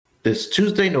This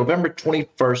Tuesday, November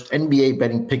 21st, NBA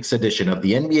Betting Picks edition of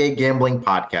the NBA Gambling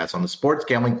Podcast on the Sports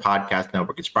Gambling Podcast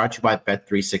Network. It's brought to you by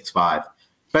Bet365.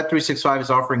 Bet365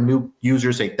 is offering new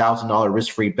users a $1,000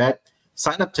 risk-free bet.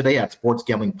 Sign up today at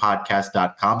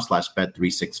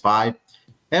sportsgamblingpodcast.com/bet365.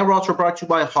 And we're also brought to you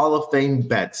by Hall of Fame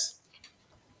Bets,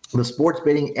 the sports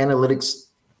betting analytics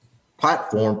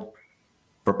platform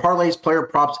for parlays, player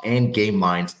props, and game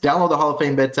lines. Download the Hall of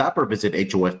Fame Bets app or visit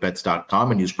hofbets.com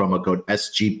and use promo code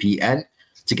SGPN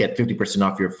to get 50%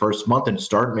 off your first month and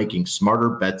start making smarter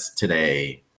bets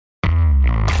today.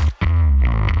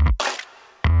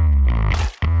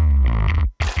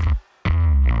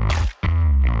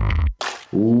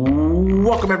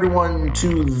 Welcome, everyone,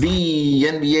 to the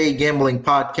NBA Gambling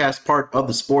Podcast, part of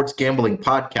the Sports Gambling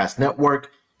Podcast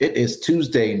Network. It is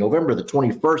Tuesday, November the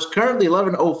 21st, currently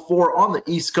 11:04 on the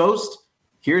East Coast.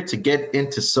 Here to get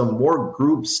into some more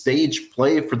group stage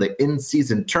play for the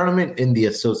in-season tournament in the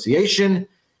association.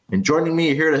 And joining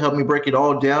me here to help me break it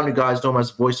all down, you guys know him as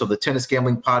the voice of the Tennis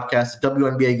Gambling Podcast, the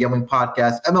WNBA Gambling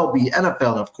Podcast, MLB,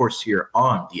 NFL, and of course here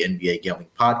on the NBA Gambling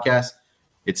Podcast.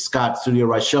 It's Scott, Studio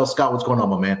Reichel. Scott, what's going on,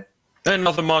 my man? And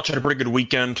nothing much. Had a pretty good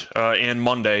weekend and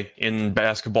Monday in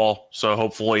basketball, so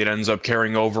hopefully it ends up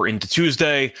carrying over into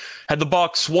Tuesday. Had the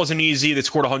Bucks, wasn't easy. They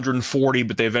scored 140,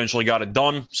 but they eventually got it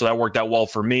done, so that worked out well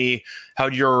for me.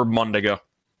 How'd your Monday go?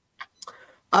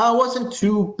 Wasn't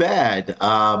too bad.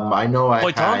 I know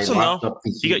I Thompson, locked up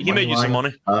the he made you some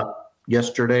money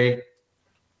yesterday.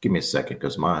 Give me a second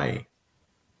because my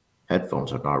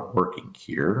headphones are not working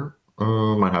here.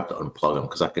 Might have to unplug them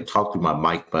because I can talk through my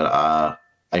mic, but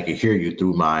I can hear you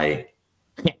through my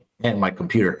and my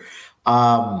computer.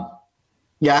 I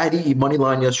had the money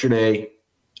line yesterday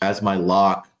as my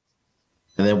lock,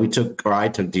 and then I took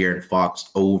De'Aaron Fox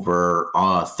over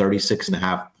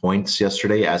 36.5 points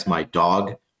yesterday as my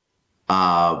dog.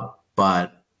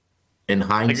 But in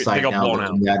hindsight, now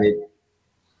looking at it,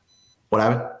 what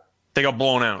happened? They got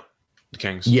blown out, the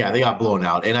Kings. Yeah, they got blown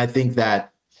out, and I think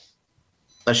that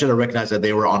I should have recognized that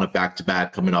they were on a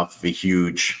back-to-back coming off of a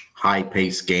huge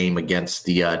high-paced game against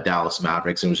the Dallas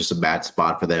Mavericks. It was just a bad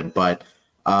spot for them. But,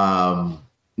 so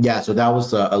that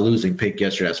was a losing pick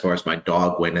yesterday as far as my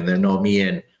dog went. And then me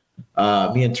and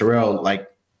Terrell,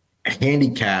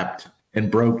 handicapped and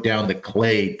broke down the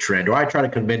Clay trend. Or I tried to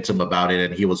convince him about it,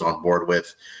 and he was on board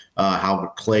with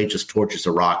how Clay just torches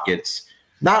the Rockets.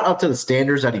 Not up to the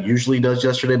standards that he usually does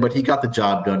yesterday, but he got the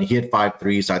job done. He hit 5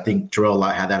 threes. I think Terrell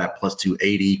had that at plus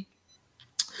 280.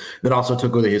 That also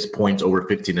took away his points over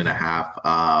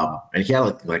 15.5. And he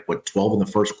had 12 in the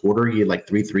first quarter. He had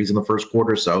 3 threes in the first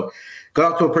quarter. So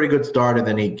got off to a pretty good start, and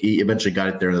then he eventually got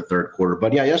it there in the third quarter.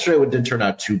 But yeah, yesterday it didn't turn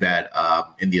out too bad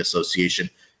in the association.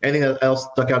 Anything else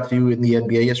stuck out to you in the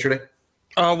NBA yesterday?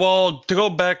 Well, to go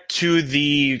back to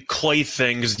the Clay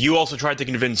things, you also tried to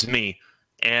convince me.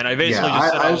 And I basically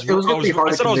said I was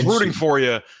rooting for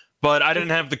you, but I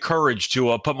didn't have the courage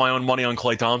to put my own money on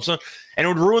Klay Thompson. And it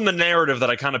would ruin the narrative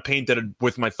that I kind of painted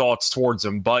with my thoughts towards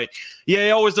him. But, yeah, he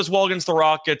always does well against the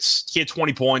Rockets. He had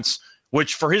 20 points,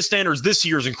 which for his standards this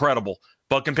year is incredible.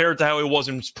 But compared to how he was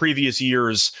in previous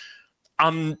years,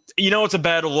 it's a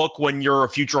bad look when you're a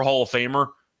future Hall of Famer,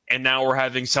 and now we're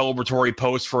having celebratory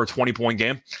posts for a 20-point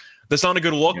game. That's not a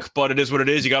good look, but it is what it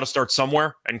is. You got to start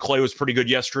somewhere, and Clay was pretty good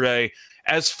yesterday.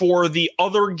 As for the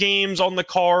other games on the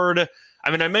card,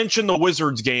 I mentioned the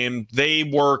Wizards game. They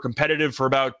were competitive for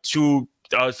about three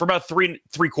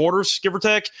quarters, give or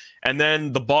take, and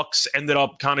then the Bucks ended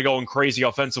up kind of going crazy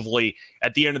offensively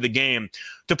at the end of the game.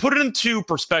 To put it into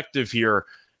perspective here,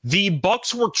 the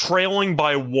Bucks were trailing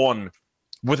by 1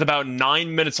 with about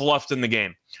 9 minutes left in the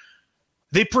game.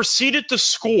 They proceeded to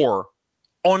score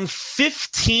on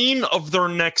 15 of their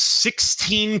next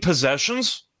 16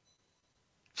 possessions.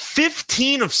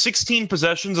 15 of 16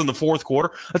 possessions in the fourth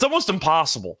quarter. That's almost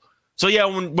impossible. So, yeah,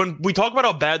 when we talk about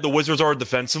how bad the Wizards are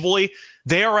defensively,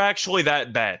 they are actually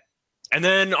that bad. And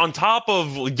then on top of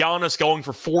Giannis going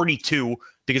for 42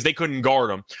 because they couldn't guard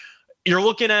him, you're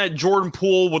looking at Jordan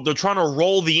Poole. They're trying to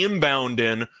roll the inbound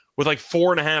in with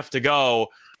 4.5 to go,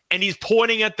 and he's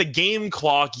pointing at the game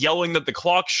clock, yelling that the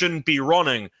clock shouldn't be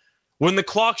running when the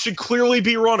clock should clearly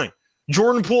be running.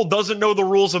 Jordan Poole doesn't know the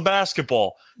rules of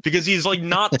basketball because he's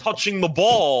not touching the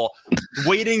ball,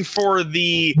 waiting for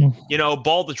the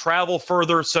ball to travel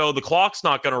further so the clock's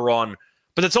not going to run.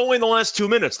 But it's only in the last 2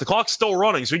 minutes. The clock's still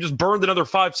running, so he just burned another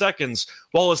 5 seconds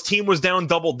while his team was down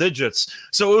double digits.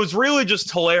 So it was really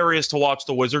just hilarious to watch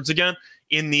the Wizards again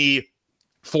in the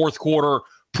fourth quarter.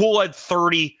 Poole had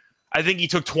 30. I think he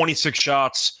took 26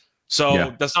 shots.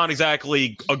 So That's not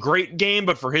exactly a great game,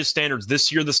 but for his standards this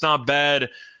year, that's not bad.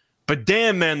 But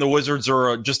damn, man, the Wizards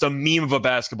are just a meme of a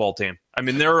basketball team. I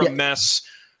mean, they're a mess.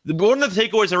 One of the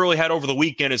takeaways I really had over the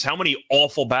weekend is how many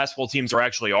awful basketball teams there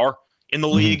actually are in the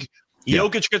league.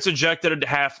 Jokic gets ejected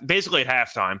at basically at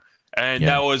halftime, and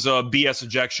that was a BS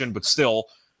ejection, but still.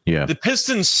 Yeah. The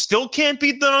Pistons still can't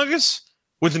beat the Nuggets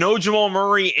with no Jamal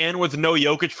Murray and with no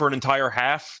Jokic for an entire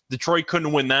half. Detroit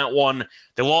couldn't win that one.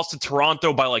 They lost to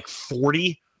Toronto by like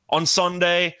 40 on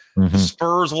Sunday.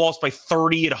 Spurs lost by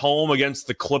 30 at home against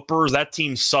the Clippers. That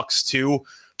team sucks too.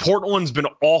 Portland's been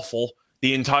awful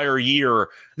the entire year.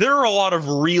 There are a lot of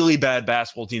really bad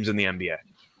basketball teams in the NBA.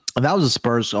 And that was the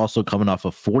Spurs also coming off a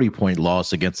 40-point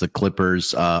loss against the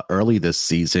Clippers early this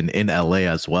season in LA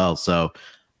as well. So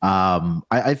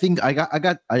I think I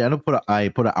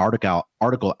put an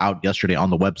article out yesterday on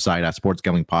the website at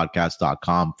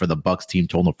sportsgamblingpodcast.com for the Bucks team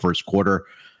total in the first quarter.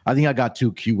 I think I got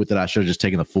too cute with it. I should have just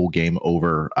taken the full game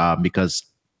over because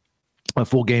a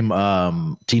full game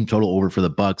team total over for the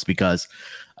Bucks, because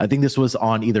I think this was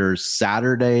on either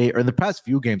Saturday or in the past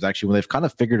few games, actually, when they've kind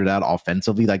of figured it out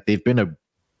offensively. Like they've been a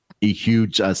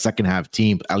huge second half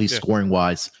team, at least scoring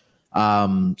wise.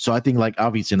 So I think, like,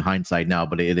 obviously in hindsight now,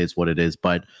 but it is what it is.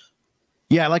 But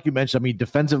yeah, like you mentioned, I mean,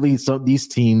 defensively, so these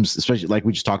teams, especially like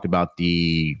we just talked about,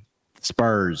 the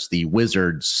Spurs, the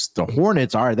Wizards, the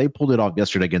Hornets, all right, they pulled it off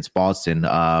yesterday against Boston.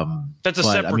 That's a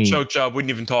separate choke job we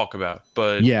didn't even talk about.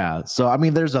 But yeah, so I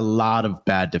mean, there's a lot of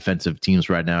bad defensive teams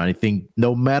right now. And I think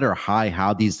no matter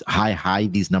how these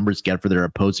numbers get for their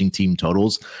opposing team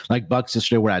totals, like Bucks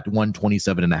yesterday were at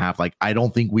 127.5. Like, I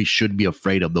don't think we should be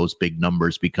afraid of those big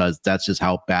numbers, because that's just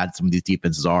how bad some of these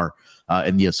defenses are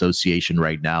in the association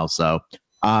right now. So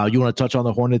you want to touch on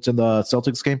the Hornets and the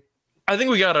Celtics game? I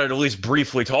think we got to at least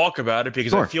briefly talk about it,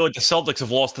 because I feel like the Celtics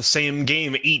have lost the same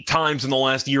game 8 times in the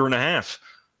last year and a half.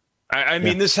 I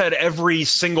mean, this had every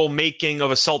single making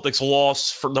of a Celtics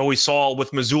loss that we saw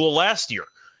with Missoula last year.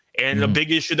 And a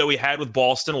big issue that we had with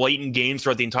Boston late in games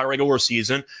throughout the entire regular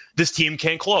season, this team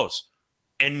can't close.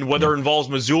 And whether it involves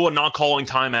Missoula not calling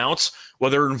timeouts,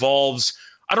 whether it involves,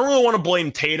 I don't really want to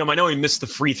blame Tatum. I know he missed the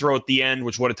free throw at the end,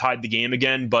 which would have tied the game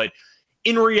again, but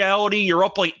in reality, you're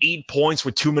up like 8 points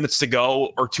with 2 minutes to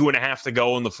go or 2.5 to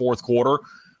go in the fourth quarter.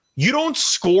 You don't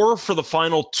score for the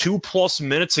final 2+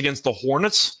 minutes against the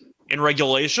Hornets in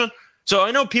regulation. So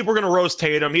I know people are going to roast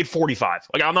Tatum. He had 45.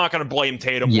 Like, I'm not going to blame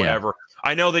Tatum, whatever.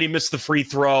 I know that he missed the free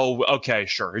throw. Okay,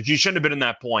 sure. You shouldn't have been in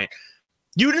that point.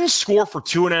 You didn't score for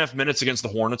 2.5 minutes against the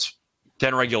Hornets,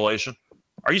 10 regulation.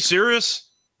 Are you serious?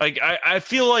 Like, I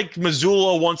feel like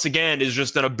Missoula, once again, is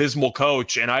just an abysmal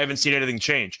coach, and I haven't seen anything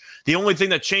change. The only thing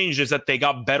that changed is that they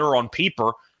got better on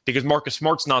paper because Marcus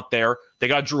Smart's not there. They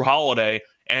got Drew Holiday,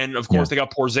 and, of course, they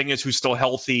got Porzingis, who's still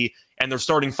healthy, and their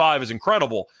starting 5 is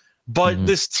incredible. But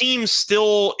this team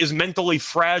still is mentally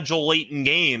fragile late in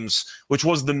games, which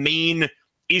was the main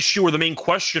issue or the main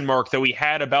question mark that we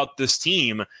had about this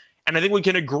team. And I think we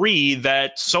can agree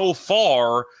that so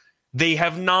far – they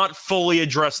have not fully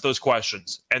addressed those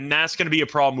questions, and that's going to be a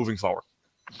problem moving forward.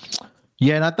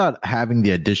 Yeah, and I thought having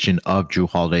the addition of Drew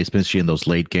Holiday, especially in those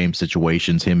late game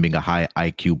situations, him being a high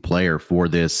IQ player for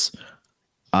this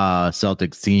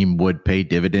Celtics team, would pay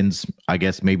dividends. I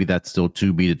guess maybe that's still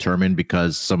to be determined,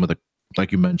 because some of the,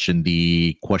 like you mentioned,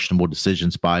 the questionable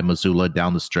decisions by Missoula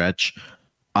down the stretch.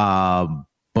 But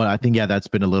I think, that's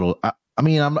been a little...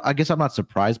 I guess I'm not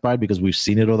surprised by it, because we've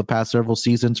seen it over the past several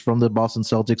seasons from the Boston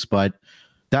Celtics, but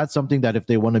that's something that if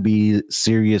they want to be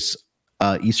serious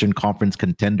Eastern Conference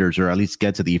contenders, or at least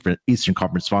get to the Eastern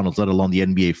Conference Finals, let alone the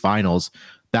NBA Finals,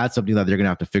 that's something that they're going to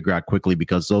have to figure out quickly,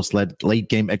 because those late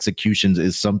game executions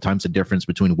is sometimes the difference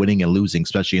between winning and losing,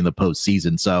 especially in the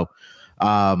postseason. So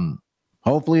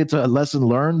hopefully it's a lesson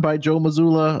learned by Joe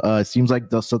Mazzulla. It seems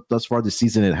like thus far this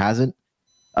season it hasn't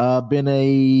been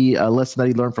a lesson that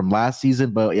he learned from last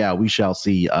season, but we shall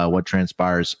see what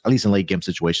transpires, at least in late game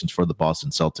situations, for the Boston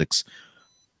Celtics.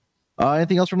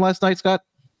 Anything else from last night, Scott?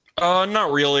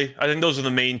 Not really. I think those are the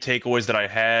main takeaways that I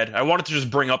had. I wanted to just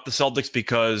bring up the Celtics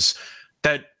because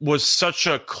that was such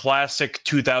a classic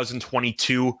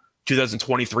 2022-2023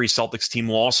 Celtics team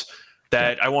loss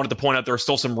that I wanted to point out there are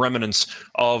still some remnants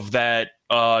of that.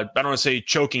 I don't want to say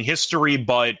choking history,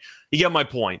 but you get my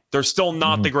point. They're still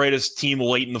not the greatest team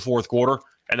late in the fourth quarter,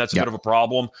 and that's a bit of a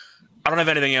problem. I don't have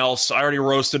anything else. I already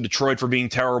roasted Detroit for being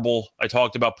terrible. I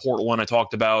talked about Portland. I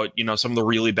talked about, some of the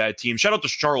really bad teams. Shout out to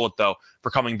Charlotte, though, for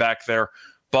coming back there.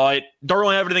 But don't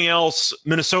really have anything else.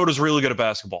 Minnesota's really good at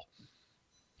basketball.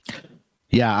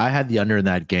 Yeah, I had the under in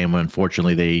that game.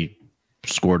 Unfortunately, they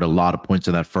scored a lot of points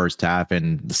in that first half,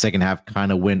 and the second half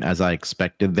kind of went as I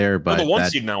expected there. But they're the 1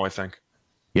 seed now, I think.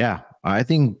 Yeah, I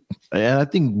think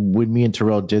when me and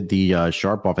Terrell did the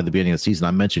sharp off at the beginning of the season,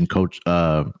 I mentioned Coach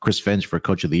Chris Finch for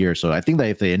Coach of the Year. So I think that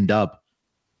if they end up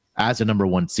as a number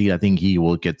 1 seed, I think he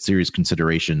will get serious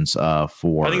considerations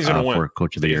for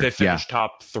Coach of the Year. If they finish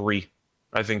top 3,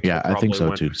 I think. Yeah, I think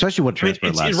so too. Especially what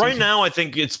transferred last season. Right now, I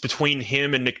think it's between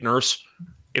him and Nick Nurse.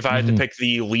 If I had to pick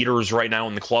the leaders right now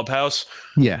in the clubhouse,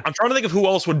 I'm trying to think of who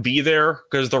else would be there,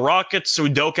 because the Rockets,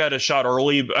 Udoka had a shot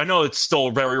early. But I know it's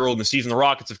still very early in the season. The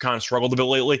Rockets have kind of struggled a bit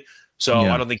lately, so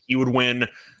I don't think he would win.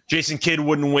 Jason Kidd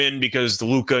wouldn't win because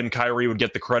Luka and Kyrie would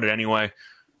get the credit anyway.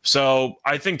 So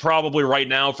I think probably right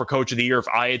now for Coach of the Year, if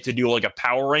I had to do like a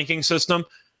power ranking system,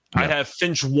 I'd have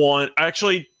Finch 1.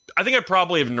 Actually, I think I'd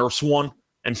probably have Nurse 1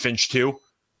 and Finch 2.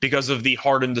 Because of the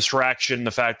Harden distraction, the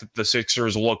fact that the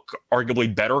Sixers look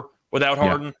arguably better without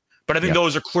Harden. Yeah. But I think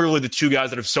those are clearly the 2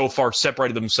 guys that have so far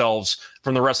separated themselves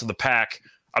from the rest of the pack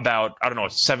about, I don't know,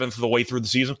 7th of the way through the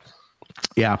season.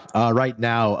 Yeah. Right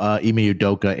now, Ime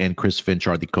Udoka and Chris Finch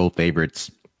are the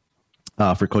co-favorites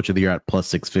for Coach of the Year at plus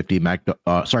 650.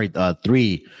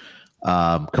 3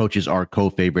 coaches are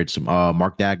co-favorites.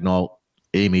 Mark Dagnall,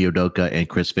 Ime Udoka, and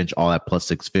Chris Finch all at plus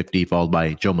 650, followed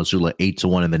by Joe Mazzulla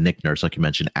 8-1, and then Nick Nurse, like you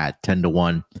mentioned, at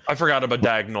 10-1. I forgot about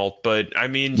Dagnall, but I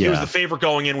mean, he was the favorite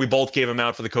going in. We both gave him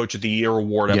out for the Coach of the Year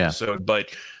award episode, but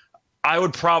I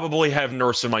would probably have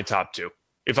Nurse in my top 2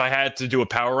 if I had to do a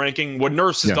power ranking. What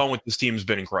Nurse has done with this team has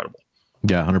been incredible.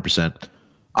 Yeah, 100%.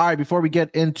 All right, before we get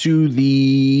into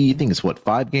I think it's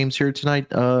 5 games here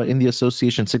tonight in the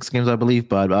association, 6 games, I believe.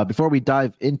 But before we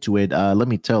dive into it, let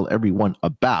me tell everyone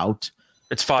about.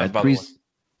 It's 5, by the way.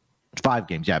 5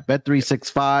 games, yeah.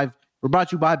 Bet365. We're brought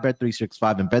to you by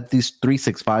Bet365, and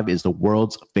Bet365 is the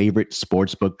world's favorite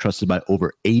sports book, trusted by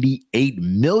over 88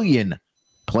 million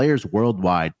players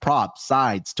worldwide. Props,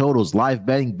 sides, totals, live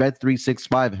betting.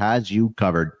 Bet365 has you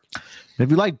covered. And if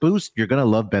you like Boost, you're going to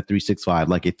love Bet365,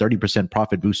 like a 30%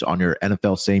 profit boost on your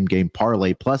NFL same-game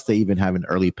parlay. Plus, they even have an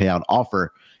early payout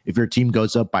offer if your team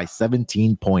goes up by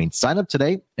 17 points. Sign up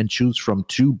today and choose from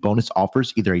 2 bonus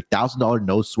offers, either a $1,000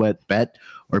 no-sweat bet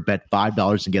or bet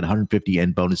 $5 and get 150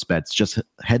 in bonus bets. Just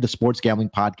head to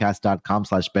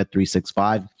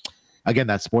sportsgamblingpodcast.com/bet365. Again,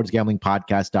 that's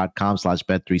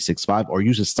sportsgamblingpodcast.com/bet365, or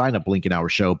use the sign-up link in our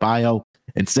show bio.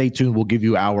 And stay tuned. We'll give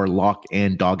you our lock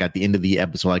and dog at the end of the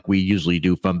episode, like we usually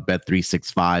do from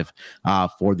Bet365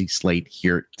 for the slate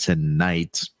here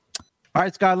tonight. All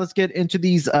right, Scott, let's get into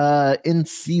these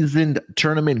in-season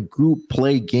tournament group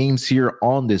play games here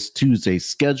on this Tuesday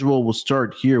schedule. We'll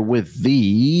start here with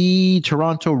the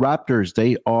Toronto Raptors.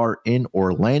 They are in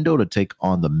Orlando to take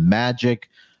on the Magic.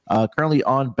 Currently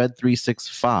on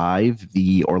Bet365,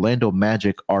 the Orlando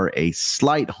Magic are a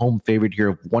slight home favorite here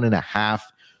of 1.5.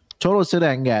 Total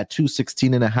sitting at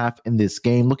 216.5 in this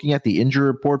game. Looking at the injury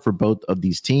report for both of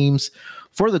these teams,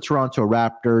 for the Toronto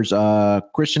Raptors,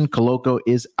 Christian Koloko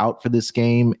is out for this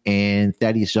game, and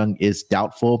Thaddeus Young is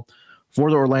doubtful. For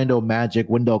the Orlando Magic,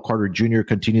 Wendell Carter Jr.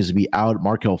 continues to be out.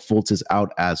 Markelle Fultz is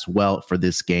out as well for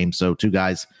this game. So 2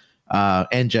 guys,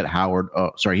 and Jet Howard. Oh,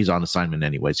 sorry, he's on assignment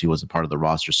anyways. He wasn't part of the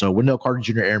roster. So Wendell Carter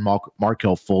Jr. and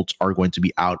Markelle Fultz are going to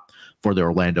be out for the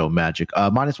Orlando Magic.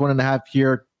 Minus 1.5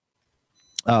 here.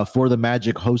 For the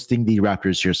Magic hosting the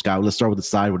Raptors here, Scott. Let's start with the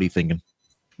side. What are you thinking?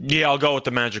 Yeah, I'll go with the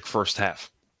Magic first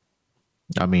half.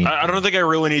 I mean, I don't think I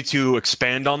really need to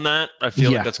expand on that. I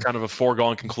feel like that's kind of a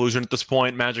foregone conclusion at this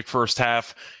point. Magic first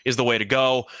half is the way to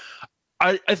go.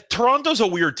 Toronto's a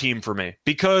weird team for me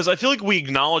because I feel like we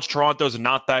acknowledge Toronto's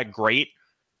not that great,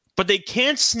 but they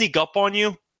can sneak up on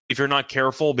you if you're not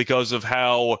careful because of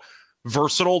how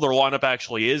versatile their lineup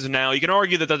actually is. Now, you can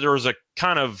argue that there is a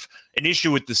kind of an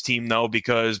issue with this team, though,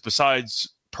 because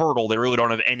besides Pirtle, they really don't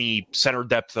have any center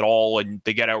depth at all, and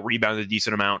they get out rebounded a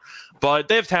decent amount. But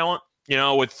they have talent,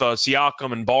 with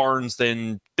Siakam and Barnes.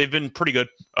 Then they've been pretty good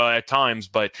at times.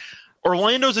 But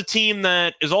Orlando's a team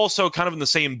that is also kind of in the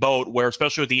same boat, where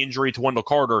especially with the injury to Wendell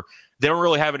Carter, they don't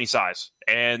really have any size,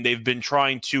 and they've been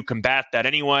trying to combat that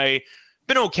anyway.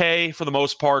 Been okay for the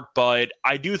most part, but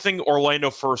I do think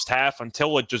Orlando first half,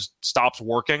 until it just stops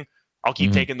working, I'll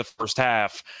keep taking the first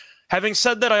half. Having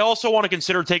said that, I also want to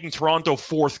consider taking Toronto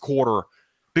fourth quarter,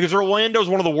 because Orlando is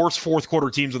one of the worst fourth quarter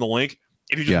teams in the league.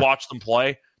 If you just watch them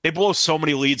play, they blow so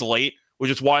many leads late,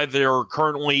 which is why they're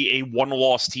currently a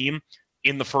 1-loss team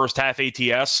in the first half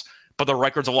ATS, but their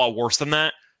record's a lot worse than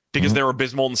that because they're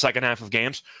abysmal in the second half of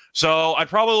games. So I'd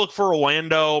probably look for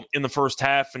Orlando in the first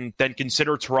half and then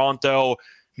consider Toronto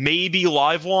maybe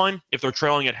live line if they're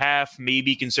trailing at half,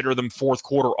 maybe consider them fourth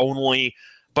quarter only.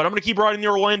 But I'm going to keep riding the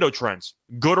Orlando trends.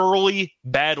 Good early,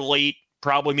 bad late,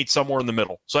 probably meet somewhere in the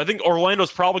middle. So I think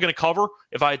Orlando's probably going to cover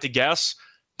if I had to guess,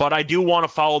 but I do want to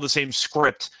follow the same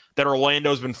script that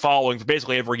Orlando's been following for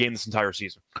basically every game this entire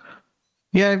season.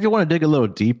 Yeah, if you want to dig a little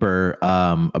deeper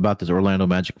about this Orlando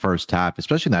Magic first half,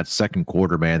 especially in that second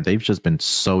quarter, man, they've just been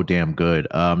so damn good.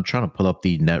 I'm trying to pull up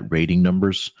the net rating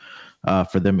numbers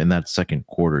for them in that second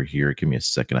quarter here. Give me a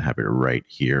second. I have it right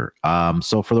here.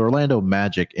 So for the Orlando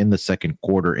Magic in the second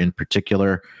quarter in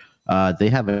particular, they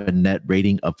have a net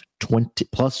rating of 20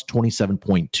 plus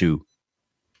 27.2.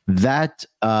 That,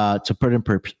 to put in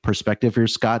perspective here,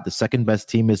 Scott, the second best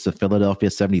team is the Philadelphia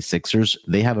 76ers.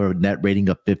 They have a net rating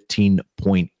of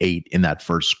 15.8 in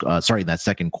that in that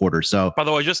second quarter. So, by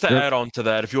the way, just to add on to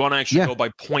that, if you want to actually go by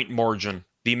point margin,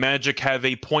 the Magic have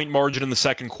a point margin in the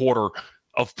second quarter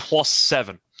of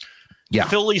 +7. Yeah.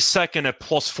 Philly's second at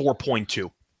 +4.2.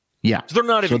 Yeah. So they're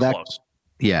not even close.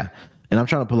 Yeah. And I'm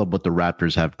trying to pull up what the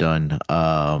Raptors have done,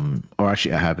 or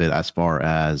actually I have it as far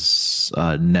as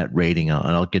net rating, and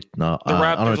I'll get the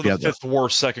Raptors are the fifth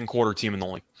worst second quarter team in the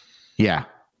league. Yeah.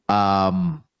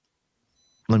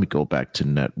 Let me go back to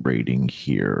net rating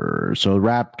here. So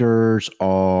Raptors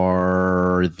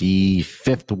are the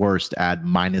fifth worst at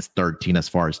 -13 as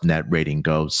far as net rating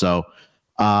goes. So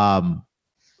I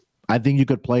think you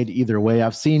could play it either way.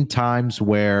 I've seen times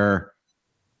where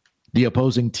the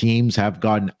opposing teams have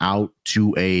gotten out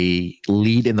to a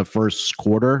lead in the first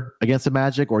quarter against the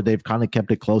Magic, or they've kind of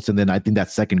kept it close. And then I think that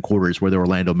second quarter is where the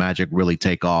Orlando Magic really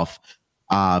take off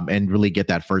and really get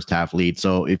that first half lead.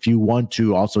 So if you want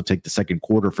to also take the second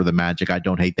quarter for the Magic, I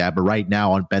don't hate that. But right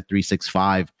now on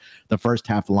Bet365, the first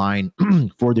half line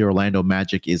for the Orlando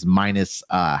Magic is minus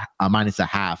a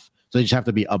half. So you just have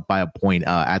to be up by a point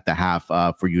at the half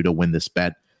for you to win this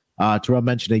bet. Terrell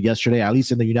mentioned it yesterday, at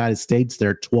least in the United States,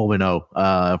 they're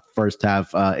 12-0 first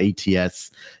half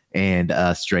ATS and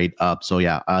straight up. So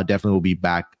yeah, definitely will be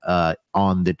back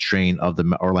on the train of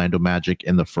the Orlando Magic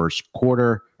in the first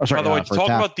quarter. By the way, to talk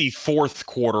about the fourth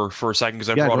quarter for a second,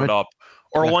 because I brought it up.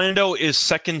 Orlando is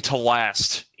second to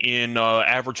last in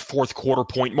average fourth quarter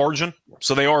point margin.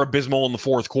 So they are abysmal in the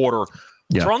fourth quarter.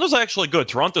 Yeah. Toronto's actually good.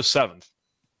 Toronto's seventh.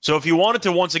 So if you wanted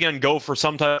to once again go for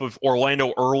some type of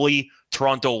Orlando early,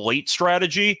 Toronto late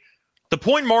strategy, the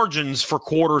point margins for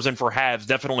quarters and for halves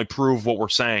definitely prove what we're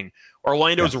saying.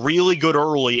 Orlando's really good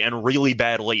early and really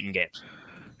bad late in games.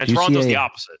 And Toronto's the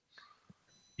opposite.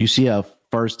 You see a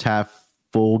first half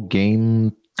full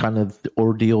game kind of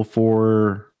ordeal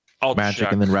for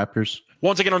Magic and then Raptors?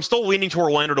 Once again, I'm still leaning to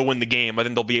Orlando to win the game. I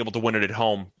think they'll be able to win it at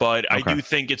home. But I do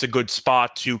think it's a good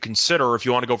spot to consider if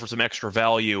you want to go for some extra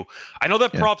value. I know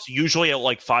that prop's usually at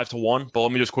like 5-1, but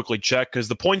let me just quickly check because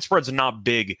the point spread's not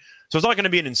big. So it's not going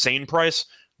to be an insane price.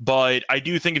 But I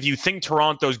do think if you think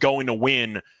Toronto's going to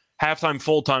win, halftime,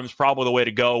 full-time is probably the way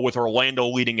to go with Orlando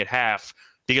leading at half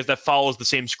because that follows the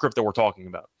same script that we're talking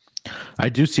about. I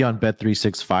do see on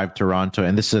Bet365 Toronto,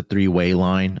 and this is a three-way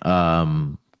line.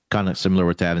 Kind of similar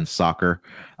with that in soccer.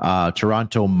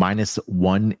 Toronto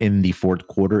 -1 in the fourth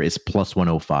quarter is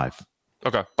 +105.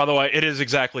 Okay. By the way, it is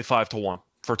exactly 5-1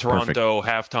 for Toronto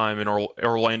halftime and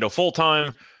Orlando full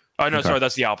time. Sorry,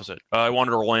 that's the opposite. I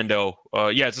wanted Orlando.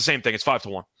 It's the same thing. It's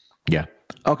 5-1. Yeah.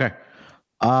 Okay.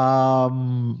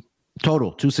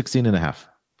 Total 216.5.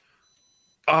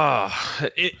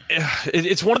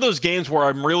 It's one of those games where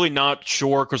I'm really not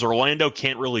sure because Orlando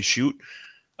can't really shoot.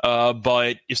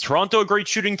 But is Toronto a great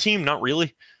shooting team? Not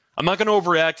really. I'm not going to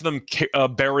overreact to them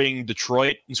burying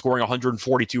Detroit and scoring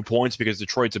 142 points because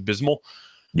Detroit's abysmal.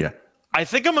 Yeah. I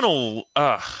think I'm going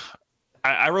to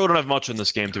I really don't have much in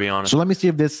this game, to be honest. So let me see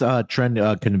if this trend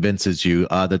convinces you.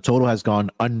 The total has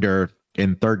gone under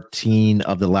in 13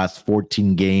 of the last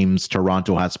 14 games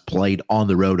Toronto has played on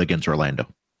the road against Orlando.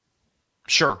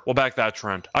 Sure. We'll back that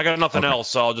trend. I got nothing else,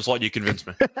 so I'll just let you convince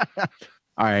me.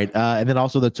 All right, and then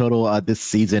also the total this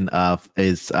season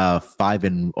is the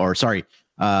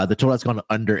total has gone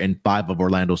under in 5 of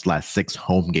Orlando's last 6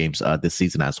 home games this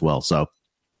season as well. So,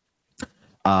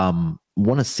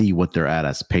 want to see what they're at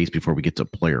as pace before we get to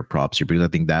player props here because I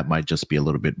think that might just be a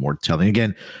little bit more telling.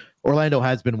 Again, Orlando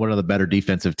has been one of the better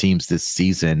defensive teams this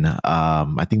season.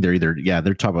 I think they're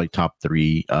they're top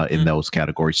 3 in those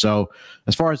categories. So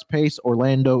as far as pace,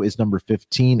 Orlando is number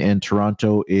 15 and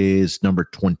Toronto is number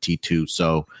 22.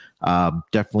 So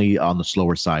definitely on the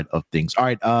slower side of things. All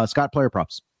right, Scott, player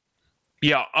props.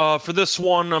 Yeah, for this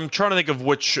one, I'm trying to think of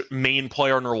which main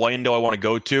player in Orlando I want to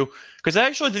go to because I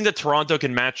actually think that Toronto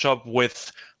can match up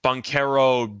with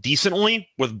Banchero decently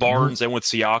with Barnes and with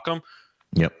Siakam.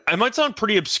 Yep. I might sound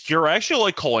pretty obscure. I actually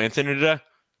like Cole Anthony today.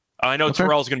 I know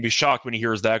Terrell's going to be shocked when he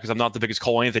hears that because I'm not the biggest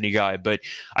Cole Anthony guy, but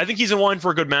I think he's in line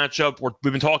for a good matchup.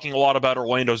 We've been talking a lot about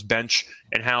Orlando's bench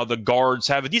and how the guards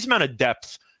have a decent amount of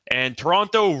depth, and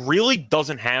Toronto really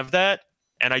doesn't have that.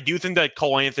 And I do think that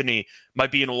Cole Anthony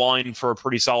might be in line for a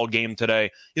pretty solid game today.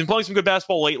 He's been playing some good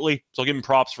basketball lately, so I'll give him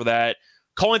props for that.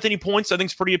 Cole Anthony points, I think,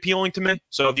 is pretty appealing to me.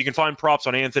 So if you can find props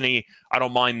on Anthony, I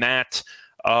don't mind that.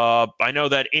 I know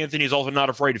that Anthony is also not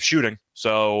afraid of shooting,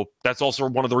 so that's also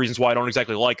one of the reasons why I don't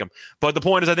exactly like him. But the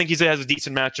point is, I think he has a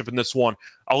decent matchup in this one.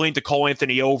 I'll lean to Cole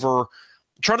Anthony over.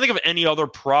 I'm trying to think of any other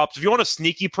props. If you want a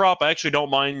sneaky prop, I actually don't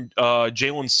mind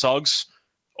Jalen Suggs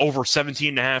over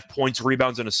 17.5 points,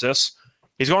 rebounds, and assists.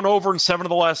 He's gone over in 7 of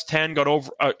the last 10, gone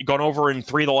over in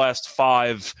 3 of the last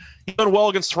 5. He's done well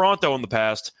against Toronto in the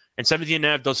past. And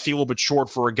 17.5 does feel a little bit short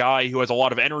for a guy who has a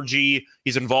lot of energy.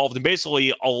 He's involved in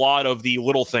basically a lot of the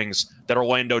little things that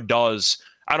Orlando does.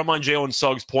 I don't mind Jalen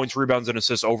Suggs, points, rebounds, and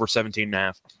assists over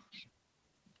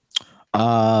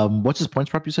 17.5. What's his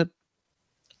points prop you said?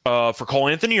 For Cole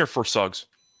Anthony or for Suggs?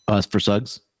 For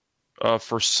Suggs.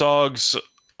 For Suggs,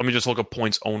 let me just look up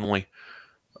points only.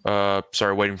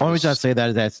 Sorry, waiting for. Only reason I say that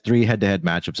is that's 3 head-to-head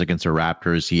matchups against the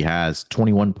Raptors. He has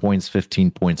 21 points,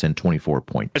 15 points, and 24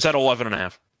 points. It's at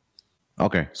 11.5.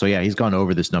 Okay, so yeah, he's gone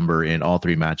over this number in all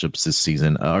 3 matchups this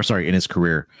season, in his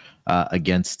career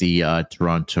against the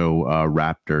Toronto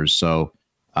Raptors. So,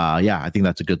 yeah, I think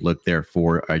that's a good look there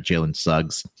for Jalen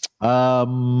Suggs.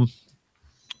 I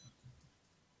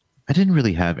didn't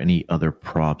really have any other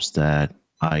props that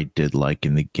I did like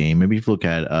in the game. Maybe if you look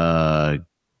at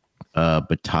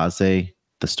Bataze,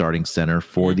 the starting center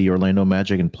for the Orlando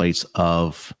Magic in place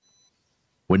of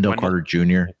Wendell Carter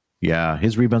Jr. Yeah,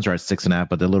 his rebounds are at 6.5,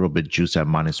 but they're a little bit juiced at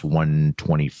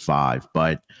 -125.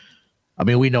 But I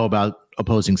mean, we know about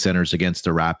opposing centers against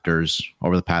the Raptors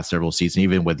over the past several seasons,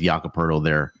 even with Jakob Poeltl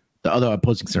there. The other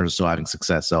opposing centers are still having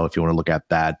success. So if you want to look at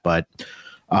that, but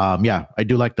yeah, I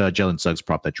do like the Jalen Suggs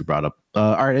prop that you brought up.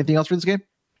 All right, anything else for this game?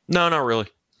 No, not really.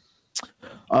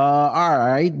 All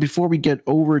right, before we get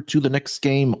over to the next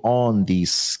game on the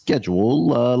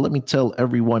schedule, let me tell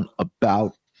everyone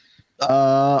about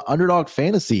Underdog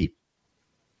Fantasy.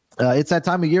 It's that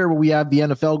time of year where we have the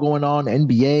NFL going on,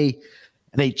 NBA,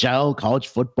 NHL, college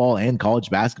football, and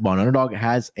college basketball. And Underdog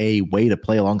has a way to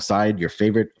play alongside your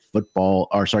favorite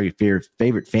your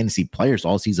favorite fantasy players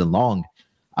all season long.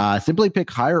 Simply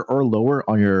pick higher or lower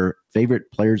on your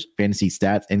favorite players' fantasy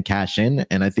stats and cash in.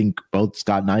 And I think both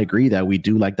Scott and I agree that we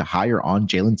do like the higher on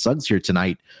Jalen Suggs here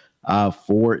tonight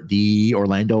for the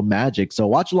Orlando Magic. So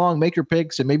watch along, make your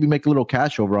picks, and maybe make a little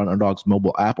cash over on Underdog's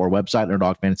mobile app or website,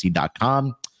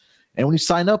 underdogfantasy.com. And when you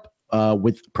sign up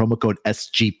with promo code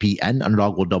SGPN,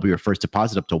 Underdog will double your first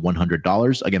deposit up to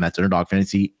 $100. Again, that's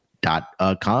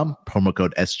underdogfantasy.com, promo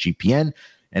code SGPN.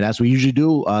 And as we usually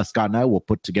do, Scott and I will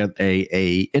put together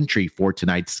a entry for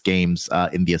tonight's games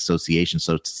in the association.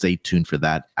 So stay tuned for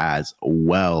that as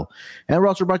well. And we're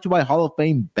also brought to you by Hall of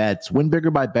Fame Bets. Win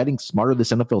bigger by betting smarter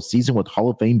this NFL season with Hall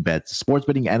of Fame Bets, sports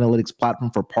betting analytics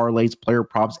platform for parlays, player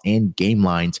props, and game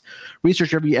lines.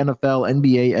 Research every NFL,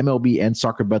 NBA, MLB, and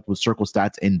soccer bet with Circle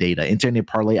Stats and data. Enter a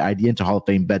parlay idea into Hall of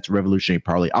Fame Bets revolutionary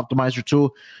parlay optimizer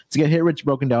tool to get hit rates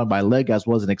broken down by leg as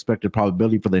well as an expected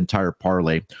probability for the entire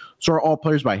parlay. So are all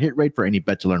players by hit rate for any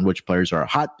bet to learn which players are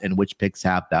hot and which picks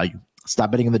have value.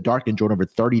 Stop betting in the dark and join over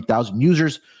 30,000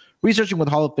 users researching with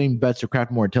Hall of Fame Bets to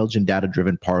craft more intelligent,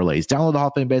 data-driven parlays. Download the Hall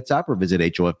of Fame Bets app or visit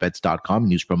hofbets.com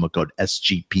and use promo code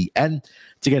SGPN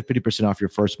to get 50% off your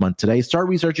first month today. Start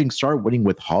researching, start winning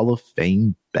with Hall of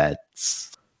Fame Bets.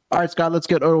 All right, Scott, let's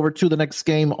get over to the next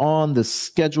game on the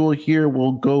schedule here.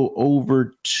 We'll go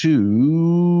over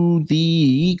to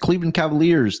the Cleveland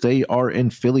Cavaliers. They are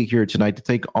in Philly here tonight to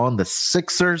take on the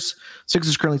Sixers.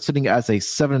 Sixers currently sitting as a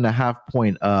 7.5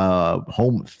 point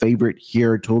home favorite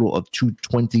here, total of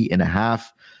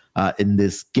 220.5 in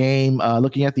this game.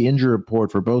 Looking at the injury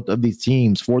report for both of these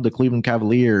teams, for the Cleveland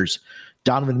Cavaliers,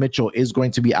 Donovan Mitchell is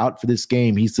going to be out for this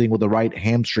game. He's sitting with a right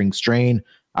hamstring strain.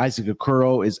 Isaac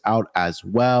Okoro is out as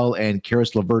well, and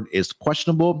Karis LeVert is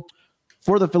questionable.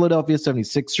 For the Philadelphia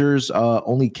 76ers,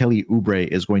 only Kelly Oubre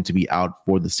is going to be out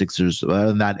for the Sixers. Other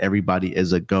than that, everybody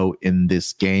is a go in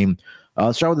this game.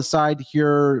 Start with the side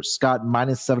here, Scott,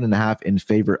 -7.5 in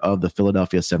favor of the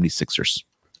Philadelphia 76ers.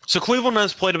 So Cleveland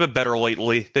has played a bit better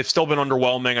lately. They've still been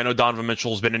underwhelming. I know Donovan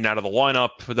Mitchell's been in and out of the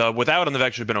lineup. Without him, they've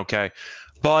actually been okay.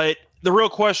 But the real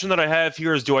question that I have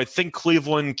here is, do I think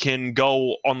Cleveland can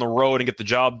go on the road and get the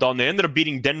job done? They ended up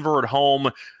beating Denver at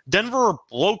home. Denver,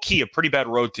 low-key, a pretty bad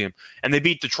road team. And they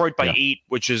beat Detroit by 8,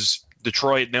 which is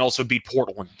Detroit, and they also beat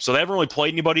Portland. So they haven't really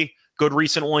played anybody good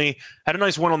recently. Had a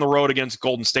nice win on the road against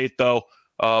Golden State, though.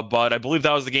 But I believe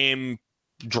that was the game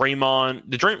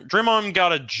Draymond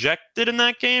got ejected in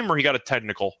that game, or he got a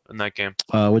technical in that game?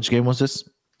 Which game was this?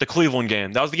 The Cleveland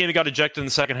game. That was the game he got ejected in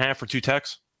the second half for 2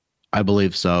 techs. I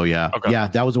believe so. Yeah. Okay. Yeah.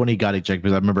 That was when he got ejected.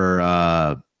 Because I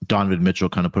remember Donovan Mitchell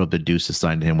kind of put up the deuce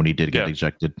assigned to him when he did get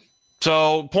ejected.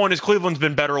 So, point is, Cleveland's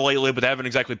been better lately, but they haven't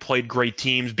exactly played great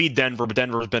teams. Beat Denver, but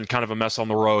Denver's been kind of a mess on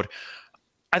the road.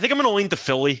 I think I'm going to lean to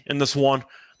Philly in this one.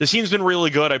 This team's been really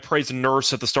good. I praised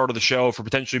Nurse at the start of the show for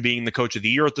potentially being the coach of the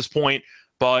year at this point,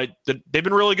 but they've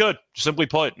been really good, simply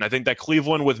put. And I think that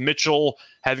Cleveland, with Mitchell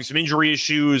having some injury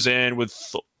issues and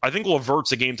with, I think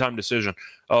LeVert's a game-time decision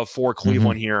for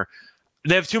Cleveland here.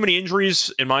 They have too many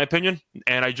injuries, in my opinion,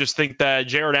 and I just think that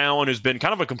Jared Allen has been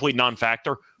kind of a complete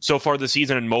non-factor so far this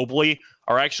season, and Mobley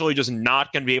are actually just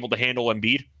not going to be able to handle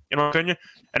Embiid, in my opinion.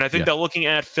 And I think that looking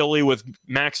at Philly with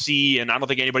Maxey, and I don't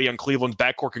think anybody on Cleveland's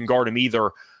backcourt can guard him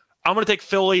either, I'm going to take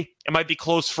Philly. It might be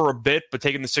close for a bit, but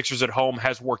taking the Sixers at home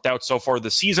has worked out so far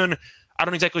this season. I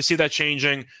don't exactly see that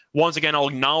changing. Once again, I'll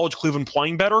acknowledge Cleveland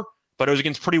playing better, but it was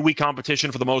against pretty weak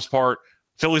competition for the most part.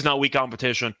 Philly's not weak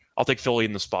competition. I'll take Philly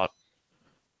in the spot.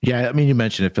 Yeah, I mean, you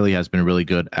mentioned it. Philly has been really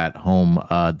good at home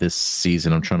this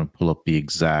season. I'm trying to pull up the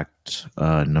exact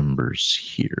numbers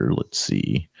here. Let's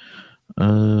see.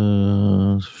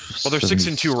 Well, they're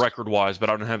 6-2 record-wise, but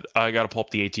I got to pull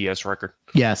up the ATS record.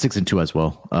 Yeah, 6-2 as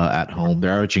well at home.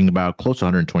 They're averaging about close to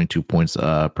 122 points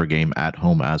per game at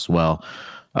home as well.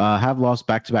 Have lost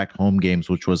back-to-back home games,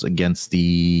 which was against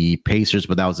the Pacers,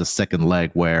 but that was a second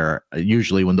leg where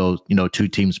usually when those two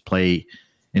teams play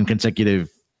in consecutive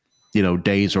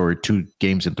days or 2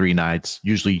 games in 3 nights,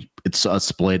 usually it's a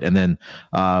split. And then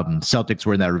Celtics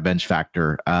were in that revenge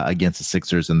factor against the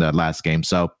Sixers in that last game.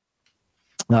 So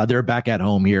they're back at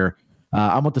home here.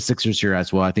 I'm with the Sixers here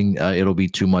as well. I think it'll be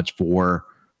too much for,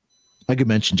 like you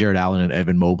mentioned, Jared Allen and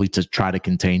Evan Mobley to try to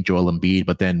contain Joel Embiid.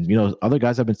 But then, other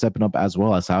guys have been stepping up as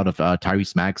well, as out of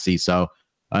Tyrese Maxey. So,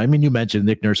 I mean, you mentioned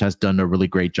Nick Nurse has done a really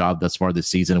great job thus far this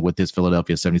season with his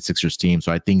Philadelphia 76ers team.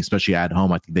 So I think, especially at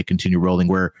home, I think they continue rolling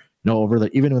where,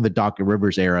 even in the Doc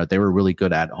Rivers era, they were really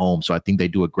good at home. So I think they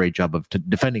do a great job of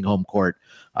defending home court.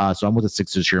 So I'm with the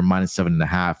Sixers here,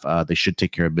 -7.5. They should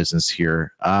take care of business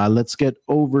here. Let's get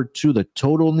over to the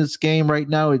total in this game right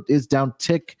now. It is down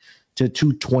tick to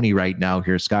 220 right now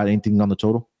here. Scott, anything on the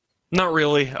total? Not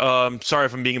really. Sorry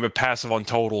if I'm being a bit passive on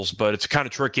totals, but it's kind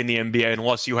of tricky in the NBA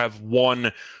unless you have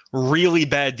one really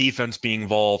bad defense being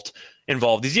involved.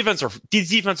 These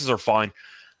defenses are fine.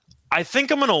 I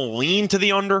think I'm going to lean to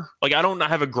the under. Like, I don't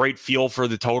have a great feel for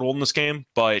the total in this game,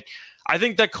 but I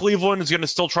think that Cleveland is going to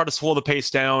still try to slow the pace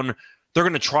down. They're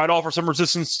going to try to offer some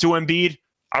resistance to Embiid.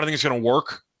 I don't think it's going to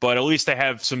work, but at least they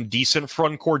have some decent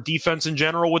front court defense in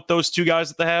general with those 2 guys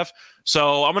that they have.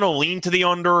 So I'm going to lean to the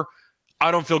under.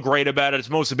 I don't feel great about it. It's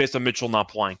mostly based on Mitchell not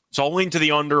playing. So I'll lean to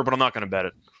the under, but I'm not going to bet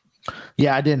it.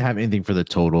 Yeah, I didn't have anything for the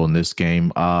total in this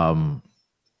game.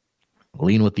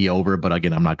 Lean with the over, but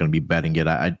again, I'm not going to be betting it.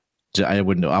 I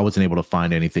wasn't able to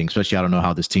find anything, especially I don't know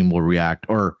how this team will react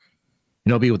or,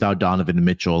 be without Donovan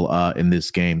Mitchell in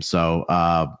this game. So,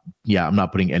 yeah, I'm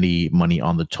not putting any money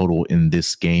on the total in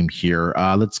this game here.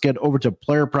 Let's get over to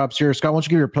player props here. Scott, why don't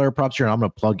you give your player props here? And I'm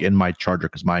going to plug in my charger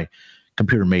because my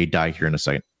computer may die here in a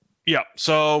second. Yeah,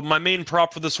 so my main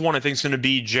prop for this one, I think, is going to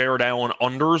be Jared Allen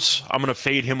unders. I'm going to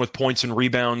fade him with points and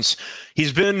rebounds.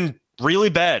 He's been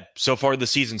really bad so far this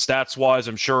season, stats-wise.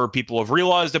 I'm sure people have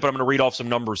realized it, but I'm going to read off some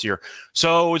numbers here.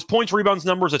 So his points, rebounds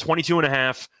numbers at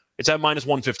 22.5. It's at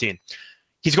 -115.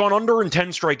 He's gone under in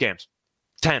 10 straight games.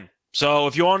 10. So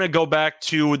if you want to go back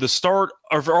to the start,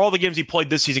 or for all the games he played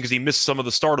this season, because he missed some of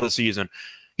the start of the season,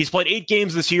 he's played 8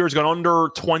 games this year. He's gone under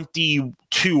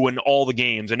 22 in all the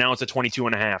games, and now it's at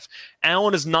 22.5.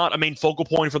 Allen is not a main focal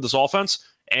point for this offense,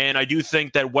 and I do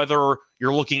think that whether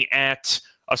you're looking at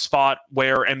a spot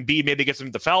where Embiid maybe gets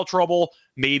into foul trouble,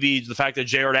 maybe the fact that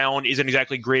Jared Allen isn't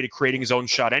exactly great at creating his own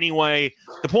shot anyway.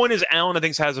 The point is Allen, I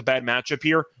think, has a bad matchup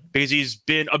here because he's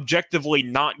been objectively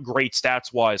not great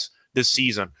stats-wise this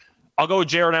season. I'll go with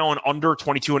Jared Allen under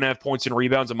 22.5 points and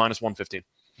rebounds at -115.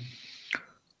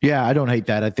 Yeah, I don't hate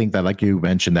that. I think that, like you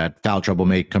mentioned, that foul trouble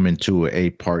may come into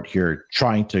a part here,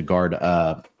 trying to guard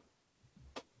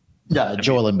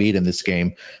Joel Embiid in this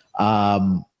game.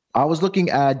 I was looking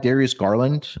at Darius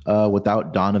Garland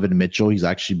without Donovan Mitchell. He's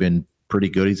actually been pretty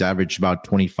good. He's averaged about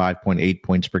 25.8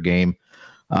 points per game.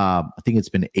 I think it's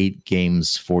been 8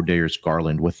 games for Darius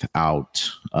Garland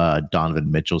without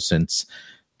Donovan Mitchell since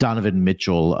Donovan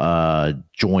Mitchell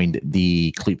joined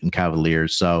the Cleveland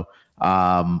Cavaliers. So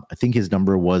I think his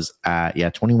number was at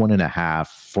 21.5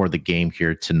 for the game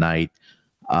here tonight.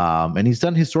 And he's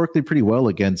done historically pretty well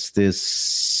against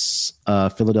this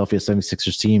Philadelphia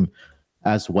 76ers team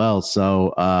as well.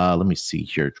 So let me see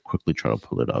here, quickly try to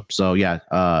pull it up. So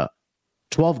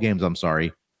 12 games,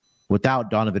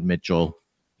 without Donovan Mitchell.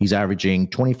 He's averaging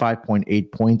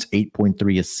 25.8 points,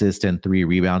 8.3 assists, and 3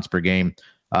 rebounds per game.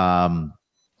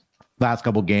 Last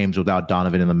couple games without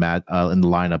Donovan in the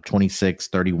lineup, 26,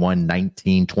 31,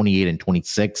 19, 28, and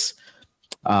 26.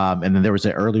 And then there was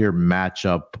an earlier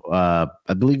matchup.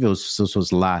 I believe this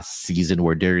was last season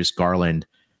where Darius Garland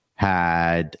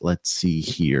had, let's see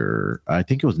here, I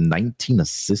think it was 19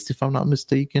 assists, if I'm not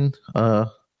mistaken,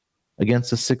 against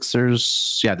the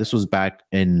Sixers. Yeah, this was back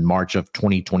in March of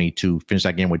 2022. Finished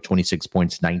that game with 26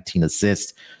 points, 19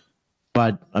 assists.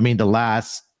 But, I mean, the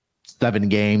last 7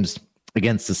 games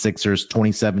against the Sixers,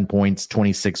 27 points,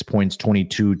 26 points,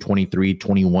 22, 23,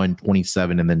 21,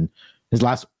 27. And then his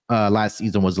last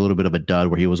season was a little bit of a dud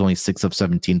where he was only 6 of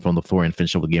 17 from the floor and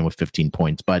finished up the game with 15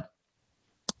 points. But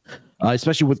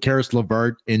especially with Karis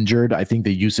LeVert injured, I think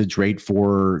the usage rate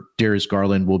for Darius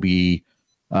Garland will be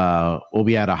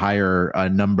at a higher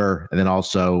number. And then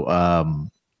also,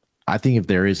 I think if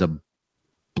there is a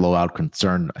blowout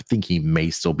concern, I think he may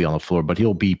still be on the floor, but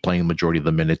he'll be playing the majority of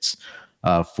the minutes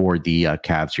for the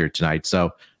Cavs here tonight.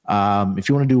 So if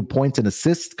you want to do points and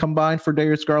assists combined for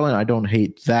Darius Garland, I don't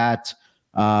hate that.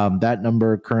 That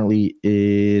number currently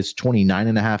is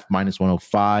 29.5 minus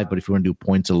 105. But if you want to do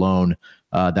points alone,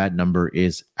 that number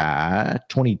is at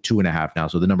 22.5 now.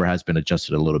 So the number has been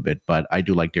adjusted a little bit, but I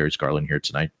do like Darius Garland here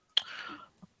tonight.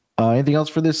 Anything else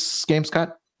for this game,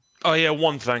 Scott? Oh, yeah,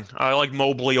 one thing. I like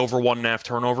Mobley over 1.5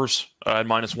 turnovers at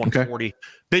minus 140. Okay.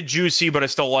 Bit juicy, but I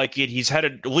still like it. He's had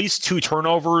at least 2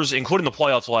 turnovers, including the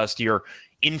playoffs last year,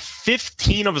 in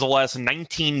 15 of his last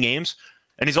 19 games.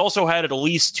 And he's also had at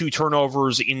least 2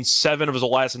 turnovers in 7 of his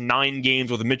last 9 games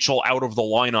with Mitchell out of the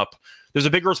lineup. There's a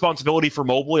big responsibility for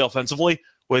Mobley offensively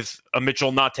with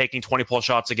Mitchell not taking 20-plus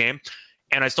shots a game.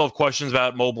 And I still have questions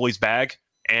about Mobley's bag,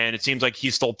 and it seems like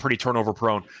he's still pretty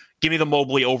turnover-prone. Give me the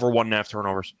Mobley over 1.5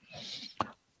 turnovers.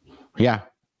 Yeah,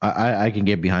 I can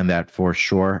get behind that for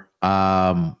sure.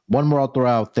 One more I'll throw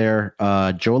out there.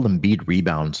 Joel Embiid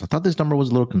rebounds. I thought this number was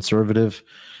a little conservative.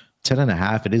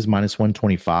 10.5. It is minus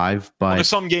 125. But there's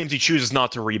some games he chooses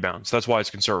not to rebound, so that's why it's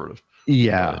conservative.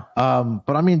 Yeah.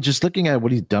 But I mean, just looking at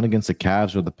what he's done against the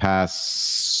Cavs for the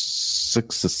past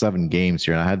 6 to 7 games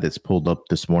here, and I had this pulled up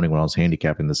this morning when I was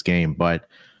handicapping this game. But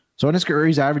so in his career,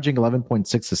 he's averaging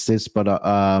 11.6 assists, but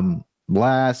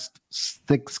last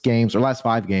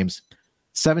 5 games,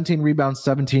 17 rebounds,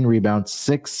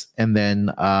 6, and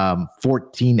then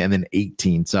 14, and then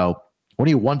 18. So when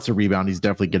he wants a rebound, he's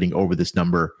definitely getting over this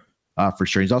number for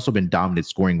sure. He's also been dominant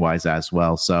scoring wise as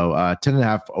well. So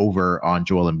 10.5 over on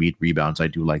Joel Embiid rebounds. I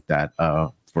do like that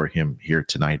for him here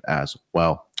tonight as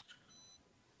well.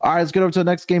 All right, let's get over to the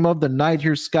next game of the night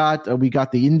here, Scott. We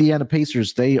got the Indiana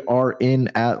Pacers. They are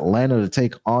in Atlanta to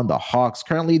take on the Hawks.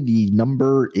 Currently, the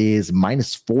number is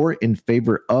minus 4 in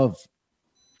favor of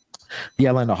the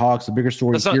Atlanta Hawks. The bigger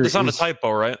story that's not a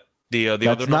typo, right? The that's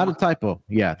other not number? A typo.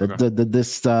 Yeah.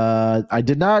 Okay. I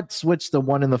did not switch the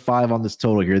 1 and the 5 on this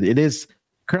total here. It is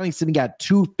currently sitting at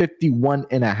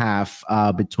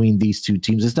 251.5 between these two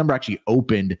teams. This number actually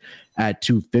opened at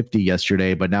 250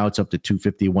 yesterday, but now it's up to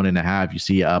 251.5. You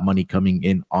see money coming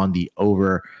in on the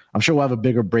over. I'm sure we'll have a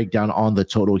bigger breakdown on the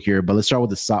total here, but let's start with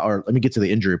the side, or let me get to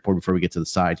the injury report before we get to the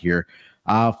side here.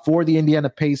 For the Indiana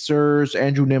Pacers,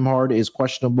 Andrew Nembhard is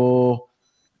questionable,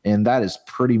 and that is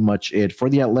pretty much it. For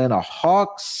the Atlanta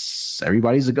Hawks,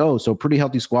 everybody's a go. So pretty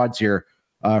healthy squads here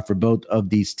for both of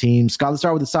these teams. Scott, let's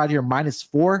start with the side here,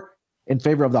 -4 in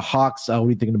favor of the Hawks. What are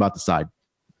you thinking about the side?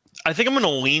 I think I'm going to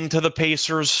lean to the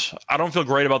Pacers. I don't feel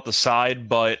great about the side,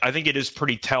 but I think it is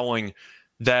pretty telling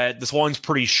that this line's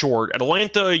pretty short.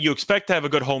 Atlanta, you expect to have a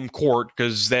good home court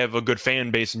because they have a good fan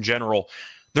base in general.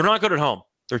 They're not good at home.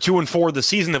 They're 2-4 this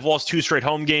season. They've lost 2 straight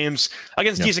home games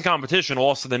against decent competition,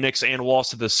 lost to the Knicks and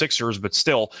lost to the Sixers, but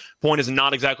still, point is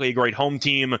not exactly a great home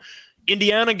team.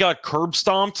 Indiana got curb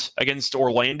stomped against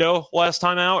Orlando last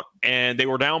time out, and they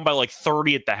were down by like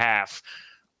 30 at the half.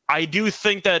 I do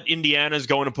think that Indiana is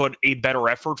going to put a better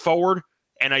effort forward,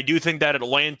 and I do think that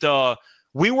Atlanta,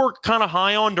 we were kind of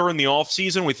high on during the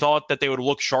offseason. We thought that they would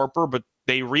look sharper, but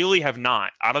they really have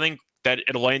not. I don't think that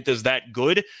Atlanta is that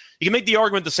good. You can make the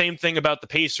argument the same thing about the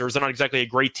Pacers. They're not exactly a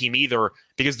great team either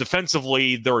because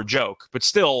defensively they're a joke. But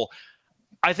still,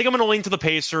 I think I'm going to lean to the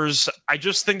Pacers. I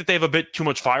just think that they have a bit too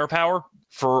much firepower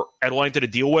for Atlanta to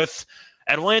deal with.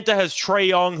 Atlanta has Trae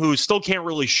Young, who still can't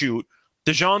really shoot.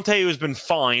 DeJounte, who's been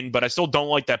fine, but I still don't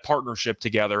like that partnership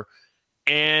together.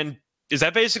 And is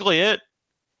that basically it?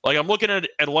 Like, I'm looking at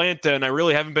Atlanta, and I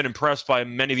really haven't been impressed by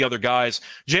many of the other guys.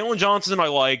 Jalen Johnson, I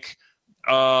like.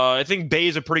 I think Bay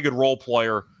is a pretty good role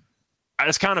player.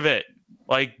 That's kind of it.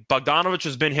 Like, Bogdanovic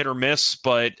has been hit or miss,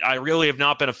 but I really have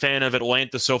not been a fan of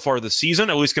Atlanta so far this season,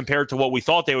 at least compared to what we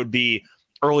thought they would be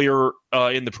earlier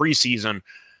in the preseason.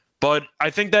 But I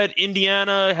think that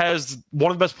Indiana has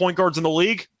one of the best point guards in the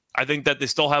league. I think that they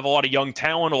still have a lot of young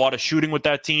talent, a lot of shooting with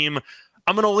that team.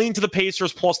 I'm going to lean to the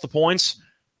Pacers plus the points.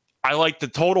 I like the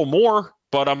total more,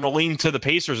 but I'm going to lean to the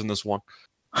Pacers in this one.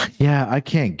 Yeah, I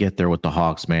can't get there with the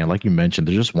Hawks, man. Like you mentioned,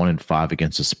 they're just 1-5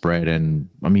 against the spread. And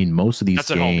I mean, most of these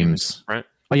games, right?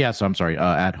 Oh, yeah. So I'm sorry,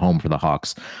 at home for the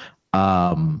Hawks.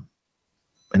 And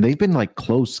they've been like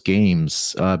close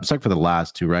games, except for the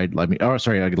last two, right?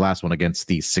 The last one against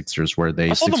the Sixers where they.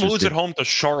 I saw them lose at home to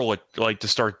Charlotte, like to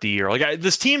start the year. Like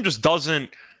this team just doesn't.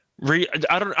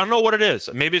 I don't know what it is.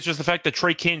 Maybe it's just the fact that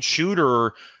Trey can't shoot,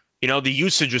 or the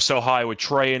usage is so high with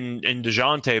Trey and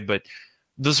DeJounte, but.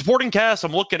 The supporting cast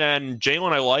I'm looking at, and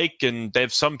Jalen I like, and they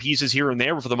have some pieces here and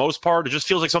there, but for the most part, it just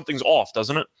feels like something's off,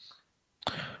 doesn't it?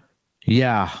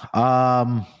 Yeah.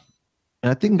 And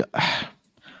I think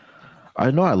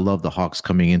I know I love the Hawks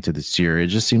coming into this year. It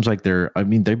just seems like they've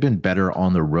been better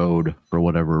on the road for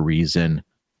whatever reason.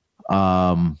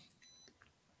 But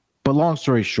long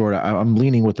story short, I'm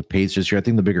leaning with the Pacers here. I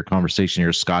think the bigger conversation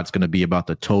here, Scott's going to be about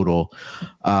the total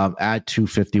at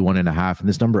 251.5. And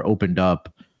this number opened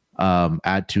up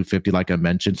at 250, like I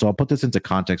mentioned. So I'll put this into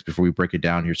context before we break it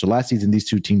down here. So last season, these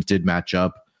two teams did match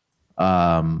up.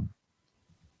 I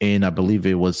believe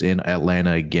it was in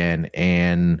Atlanta again.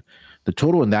 And the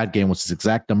total in that game was this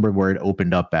exact number where it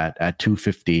opened up at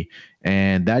 250.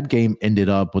 And that game ended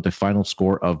up with a final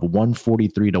score of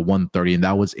 143-130. And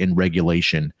that was in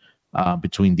regulation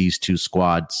between these two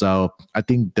squads. So I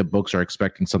think the books are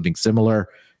expecting something similar.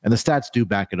 And the stats do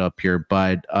back it up here.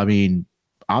 But I mean,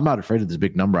 I'm not afraid of this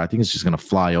big number. I think it's just going to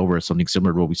fly over something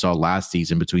similar to what we saw last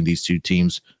season between these two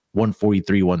teams,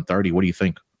 143-130. What do you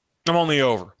think? I'm on the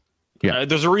over. Yeah.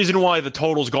 There's a reason why the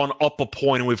total's gone up a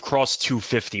point and we've crossed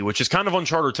 250, which is kind of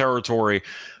uncharted territory.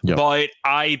 Yep. But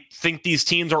I think these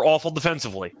teams are awful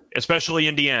defensively, especially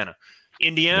Indiana.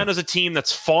 Indiana's a team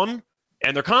that's fun,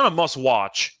 and they're kind of must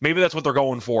watch. Maybe that's what they're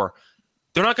going for.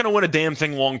 They're not going to win a damn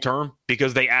thing long term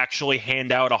because they actually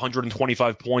hand out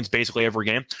 125 points basically every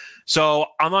game. So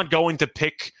I'm not going to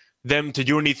pick them to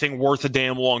do anything worth a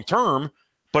damn long term.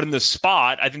 But in this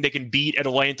spot, I think they can beat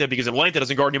Atlanta because Atlanta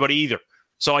doesn't guard anybody either.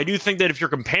 So I do think that if you're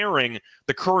comparing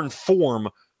the current form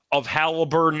of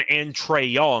Halliburton and Trae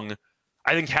Young,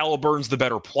 I think Halliburton's the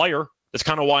better player. That's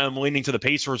kind of why I'm leaning to the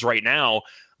Pacers right now.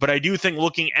 But I do think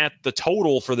looking at the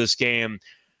total for this game,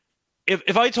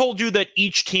 if I told you that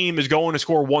each team is going to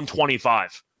score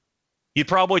 125, you'd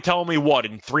probably tell me what,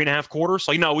 in 3.5 quarters?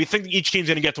 Like, no, we think each team's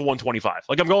going to get to 125.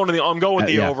 Like, I'm going with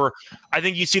the over. I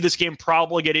think you see this game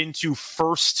probably get into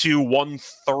first to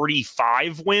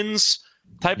 135 wins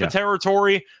type of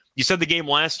territory. You said the game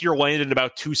last year landed at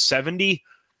about 270.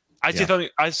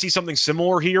 I see something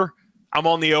similar here. I'm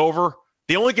on the over.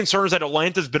 The only concern is that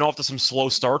Atlanta's been off to some slow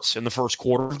starts in the first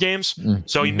quarter of games.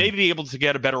 So you may be able to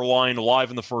get a better line live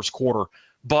in the first quarter.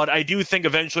 But I do think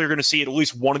eventually you're going to see at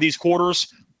least one of these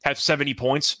quarters have 70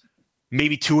 points.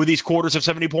 Maybe two of these quarters have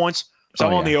 70 points. So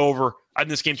I'm on the over. I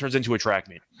think this game turns into a track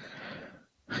meet.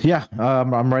 Yeah,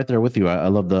 I'm right there with you. I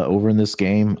love the over in this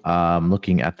game.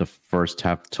 Looking at the first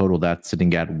half total, that's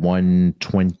sitting at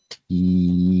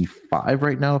 125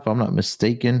 right now, if I'm not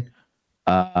mistaken.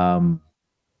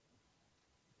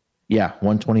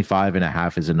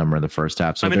 125.5 is a number in the first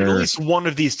half. So at least one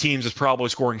of these teams is probably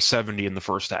scoring 70 in the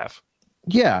first half.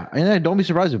 Yeah, and don't be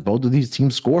surprised if both of these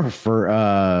teams score 70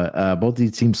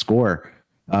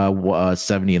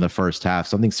 in the first half.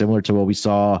 Something similar to what we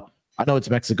saw. I know it's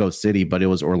Mexico City, but it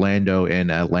was Orlando and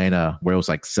Atlanta where it was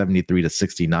like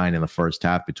 73-69 in the first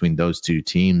half between those two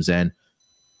teams. And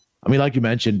I mean, like you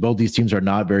mentioned, both these teams are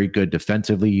not very good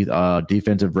defensively.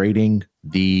 Defensive rating,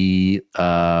 the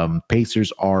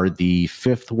Pacers are the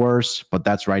 5th worst, but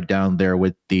that's right down there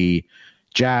with the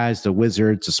Jazz, the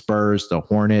Wizards, the Spurs, the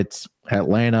Hornets,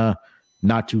 Atlanta,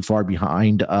 not too far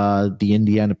behind the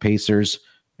Indiana Pacers.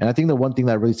 And I think the one thing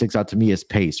that really sticks out to me is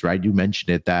pace, right? You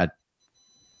mentioned it, that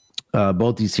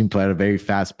both these teams play at a very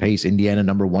fast pace. Indiana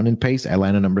number 1 in pace,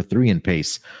 Atlanta number 3 in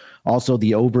pace. Also,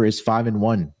 the over is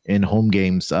 5-1 in home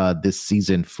games this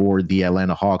season for the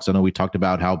Atlanta Hawks. I know we talked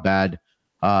about how bad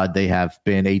they have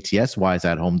been ATS-wise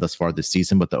at home thus far this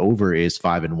season, but the over is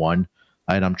 5-1.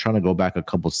 And I'm trying to go back a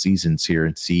couple seasons here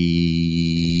and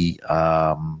see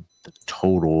the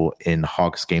total in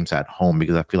Hawks games at home,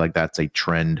 because I feel like that's a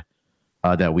trend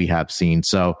that we have seen.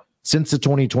 So since the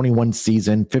 2021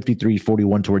 season,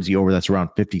 53-41 towards the over. That's around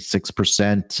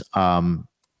 56%. I'm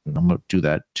going to do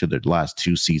that to the last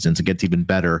 2 seasons. It gets even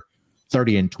better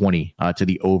 30 and 20 to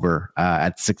the over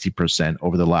at 60%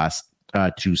 over the last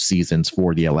 2 seasons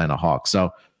for the Atlanta Hawks.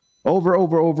 So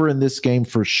over in this game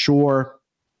for sure.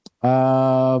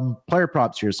 Player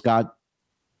props here, Scott.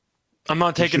 I'm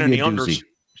not taking any unders.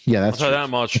 Yeah, that's I'll tell you that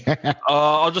much.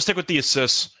 I'll just stick with the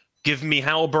assists. Give me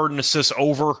Haliburton assists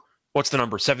over. What's the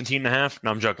number? 17.5?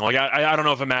 No, I'm joking. Like I don't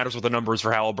know if it matters what the number is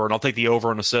for Haliburton. I'll take the over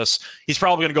on assists. He's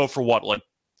probably going to go for what, like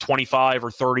 25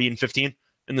 or 30 and 15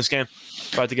 in this game,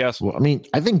 if I had to guess. Well, I mean,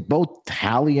 I think both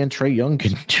Hallie and Trae Young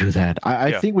can do that.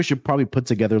 I think we should probably put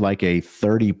together like a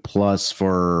 30 plus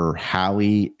for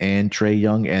Hallie and Trae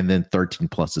Young, and then 13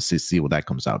 plus assists. See what that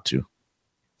comes out to.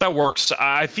 That works.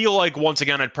 I feel like, once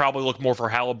again, I'd probably look more for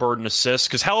Haliburton assists,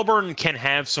 because Haliburton can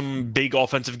have some big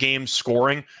offensive games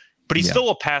scoring, but he's still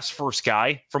a pass-first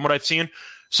guy from what I've seen.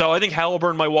 So I think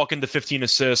Haliburton might walk into 15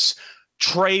 assists.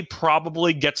 Trae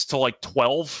probably gets to like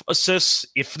 12 assists,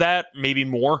 if that, maybe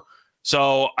more.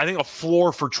 So I think a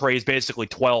floor for Trae is basically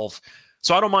 12.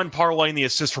 So I don't mind parlaying the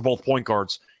assists for both point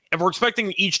guards. If we're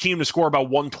expecting each team to score about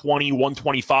 120,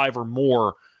 125 or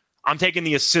more, I'm taking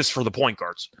the assists for the point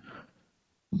guards.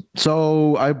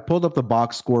 So I pulled up the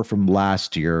box score from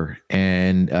last year,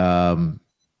 and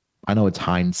I know it's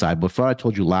hindsight, but I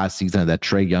told you last season that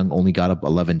Trae Young only got up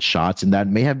 11 shots, and that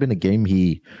may have been a game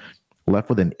he left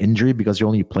with an injury because he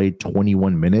only played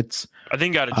 21 minutes. I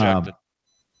think got ejected.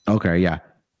 Okay, yeah.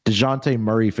 DeJounte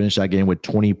Murray finished that game with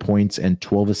 20 points and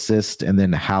 12 assists, and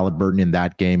then Haliburton in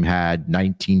that game had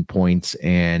 19 points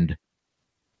and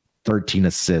 13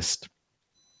 assists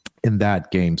in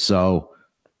that game. So,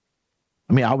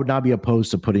 I mean, I would not be opposed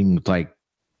to putting like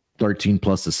 13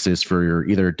 plus assists for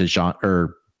either maybe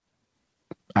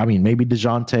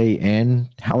DeJounte and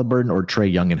Haliburton, or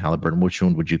Trae Young and Haliburton. Which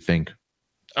one would you think?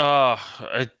 I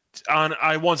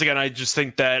just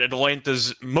think that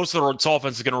Atlanta's most of the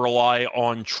offense is going to rely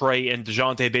on Trae and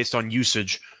DeJounte based on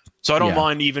usage. So I don't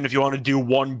mind, even if you want to do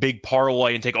one big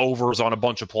parlay and take overs on a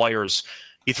bunch of players,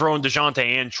 you throw in DeJounte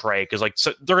and Trae, because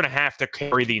they're going to have to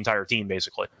carry the entire team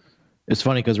basically. It's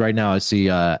funny because right now I see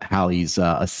Hallie's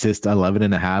assist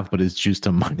 11.5, but it's juiced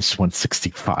to minus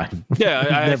 165.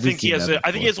 Yeah, I think he has a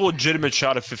legitimate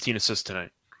shot of 15 assists tonight.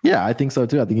 Yeah, I think so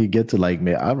too. I think he get to I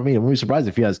wouldn't be surprised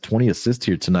if he has 20 assists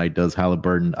here tonight, does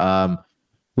Haliburton.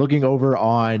 Looking over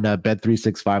on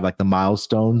Bet365, like the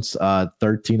milestones,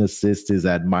 13 assists is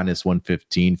at minus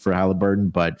 115 for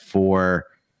Haliburton, but for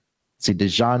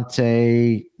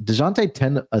DeJounte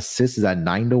 10 assists is at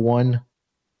 9-1.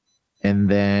 And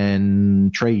then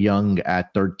Trae Young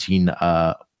at 13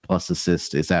 plus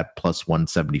assist is at plus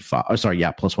 175. Oh, sorry,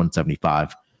 yeah, plus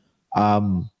 175.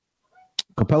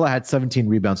 Capella had 17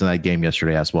 rebounds in that game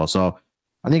yesterday as well. So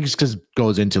I think it's because it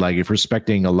goes into like, if you're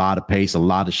expecting a lot of pace, a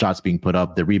lot of shots being put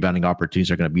up, the rebounding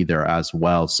opportunities are going to be there as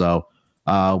well. So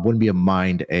wouldn't be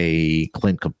a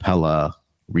Clint Capella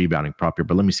rebounding prop here,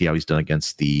 but let me see how he's done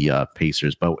against the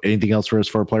Pacers. But anything else for us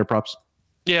for player props?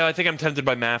 Yeah, I think I'm tempted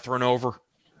by Mathurin over.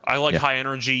 I like high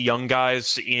energy young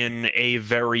guys in a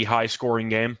very high scoring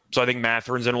game. So I think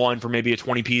Mathurin's in line for maybe a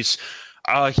 20 piece.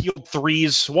 Healed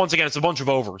threes. Once again, it's a bunch of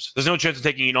overs. There's no chance of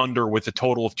taking an under with a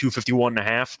total of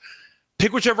 251.5.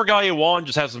 Pick whichever guy you want,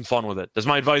 just have some fun with it. That's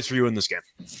my advice for you in this game.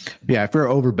 Yeah, if you're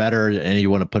over better and you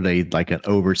want to put an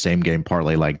over same game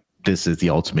parlay, like this is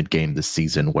the ultimate game this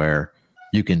season where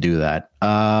you can do that.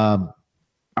 All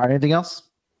right, anything else?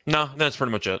 No, that's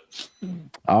pretty much it.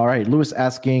 All right. Lewis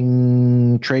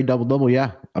asking trade double.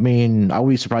 Yeah. I mean, I would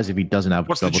be surprised if he doesn't have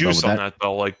what's double. The juice on that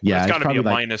though? Like, yeah, it's got to be a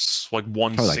minus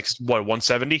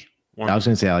 170? I was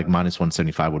going to say like minus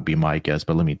 175 would be my guess,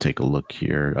 but let me take a look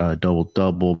here.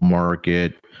 Double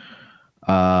market.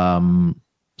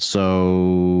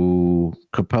 So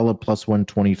Capella plus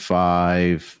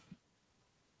 125.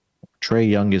 Trae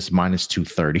Young is minus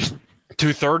 230.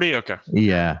 230? Okay.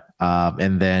 Yeah.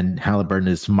 And then Haliburton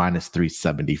is minus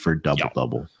 370 for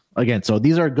double. Again, so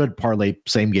these are good parlay,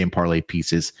 same game parlay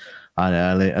pieces.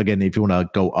 Again, if you want to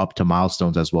go up to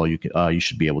milestones as well, you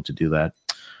should be able to do that.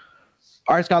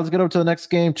 All right, Scott, let's get over to the next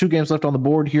game. 2 games left on the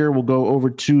board here. We'll go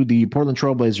over to the Portland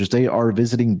Trailblazers. They are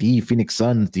visiting the Phoenix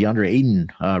Suns. DeAndre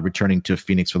Ayton returning to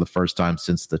Phoenix for the first time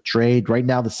since the trade. Right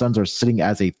now, the Suns are sitting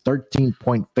as a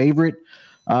 13-point favorite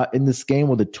in this game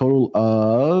with a total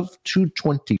of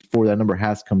 224. That number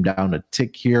has come down a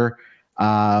tick here.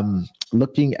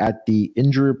 Looking at the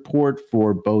injury report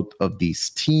for both of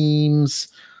these teams,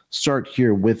 start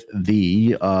here with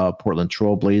the Portland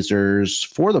Trailblazers.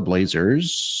 For the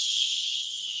Blazers,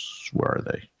 where are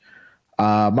they?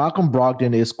 Malcolm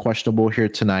Brogdon is questionable here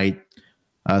tonight.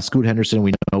 Scoot Henderson,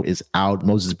 we know, is out.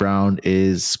 Moses Brown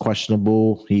is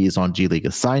questionable. He is on G League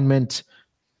assignment.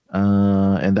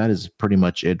 And that is pretty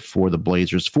much it for the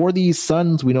Blazers. For the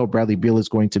Suns, we know Bradley Beal is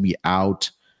going to be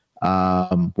out.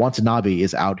 Watanabe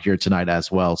is out here tonight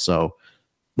as well. So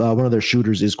one of their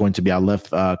shooters is going to be out.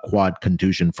 Left quad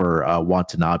contusion for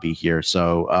Watanabe here.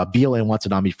 So Beal and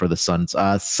Watanabe for the Suns.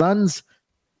 Suns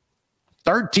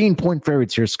 13-point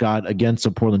favorites here, Scott, against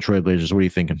the Portland Trail Blazers. What are you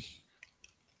thinking?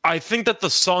 I think that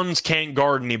the Suns can't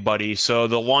guard anybody, so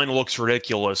the line looks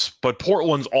ridiculous. But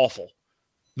Portland's awful.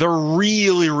 They're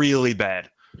really, really bad.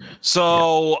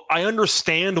 So I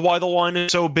understand why the line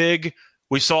is so big.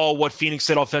 We saw what Phoenix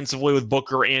did offensively with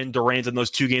Booker and Durant in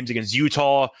those 2 games against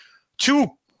Utah. 2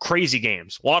 crazy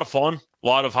games. A lot of fun, a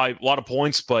lot of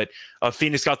points, but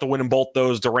Phoenix got the win in both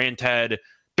those. Durant had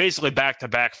basically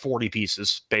back-to-back 40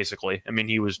 pieces, basically. I mean,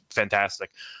 he was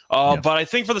fantastic. But I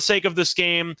think for the sake of this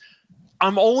game,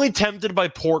 I'm only tempted by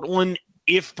Portland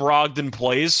if Brogdon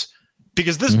plays,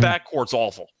 because this backcourt's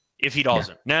awful if he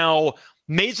doesn't. Now,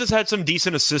 Mays has had some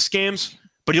decent assist games,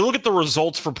 but you look at the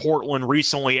results for Portland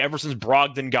recently, ever since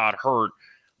Brogdon got hurt,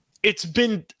 it's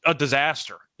been a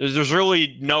disaster. There's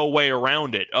really no way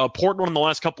around it. Portland in the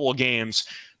last couple of games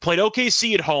played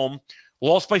OKC at home,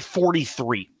 lost by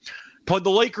 43. Played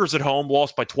the Lakers at home,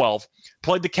 lost by 12.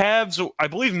 Played the Cavs. I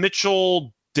believe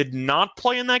Mitchell did not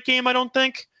play in that game, I don't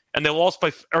think. And they lost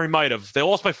by, or he might have. They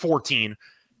lost by 14.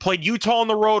 Played Utah on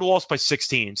the road, lost by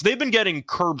 16. So they've been getting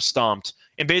curb stomped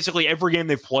in basically every game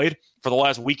they've played for the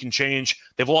last week and change.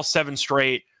 They've lost 7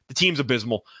 straight. The team's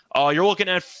abysmal. You're looking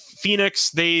at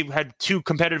Phoenix. They had 2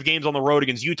 competitive games on the road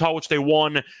against Utah, which they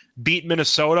won, beat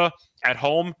Minnesota at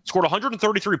home, scored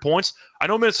 133 points. I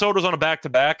know Minnesota's on a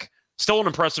back-to-back. Still an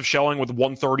impressive showing with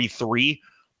 133.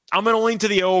 I'm going to lean to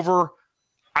the over.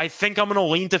 I think I'm going to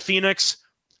lean to Phoenix.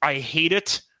 I hate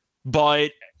it,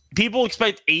 but people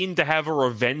expect Ayton to have a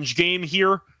revenge game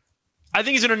here. I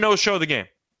think he's going to no-show the game.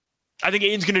 I think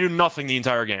Ayton's going to do nothing the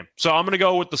entire game. So I'm going to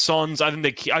go with the Suns. I think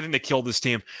they kill this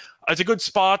team. It's a good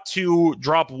spot to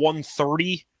drop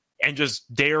 130 and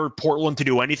just dare Portland to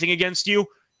do anything against you,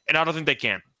 and I don't think they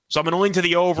can. So I'm going to lean to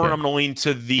the over, and I'm going to lean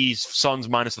to the Suns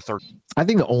minus the 30. I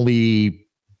think the only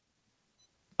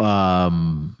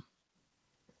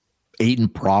Ayton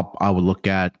prop I would look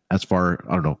at as far,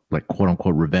 I don't know, like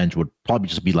quote-unquote revenge would probably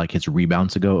just be like his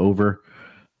rebounds to go over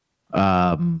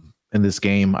in this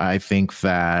game. I think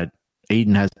that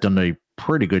Ayton has done a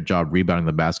pretty good job rebounding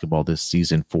the basketball this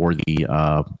season for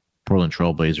the Portland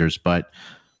Trail Blazers, but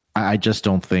I just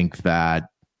don't think that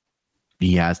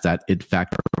he has that it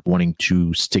factor of wanting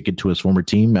to stick it to his former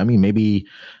team. I mean, maybe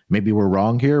we're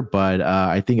wrong here, but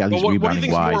I think at least rebounding wise. What do you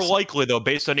think is more likely, though,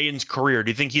 based on Ayton's career?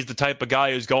 Do you think he's the type of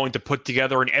guy who's going to put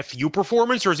together an FU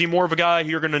performance, or is he more of a guy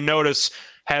who you're going to notice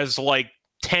has like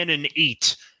 10 and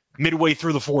 8 midway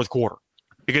through the fourth quarter?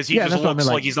 Because he just looks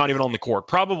like he's not even on the court.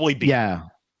 Probably B. Yeah.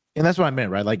 And that's what I meant,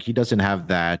 right? Like he doesn't have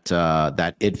that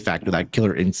that it factor, that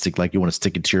killer instinct, like you want to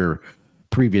stick it to your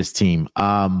previous team.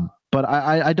 But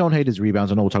I don't hate his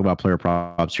rebounds. I know we'll talk about player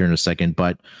props here in a second,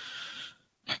 but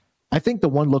I think the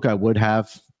one look I would have,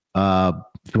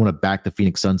 if you want to back the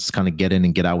Phoenix Suns, kind of get in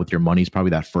and get out with your money, is probably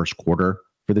that first quarter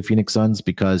for the Phoenix Suns,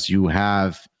 because you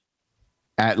have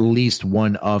at least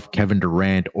one of Kevin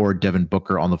Durant or Devin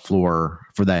Booker on the floor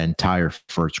for that entire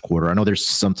first quarter. I know there's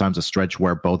sometimes a stretch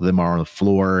where both of them are on the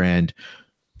floor, and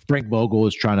Frank Vogel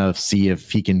is trying to see if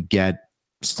he can get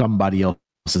somebody else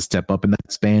to step up in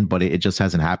that span, but it just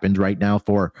hasn't happened right now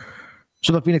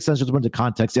so the Phoenix Suns, just went to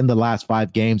context, in the last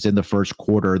 5 games in the first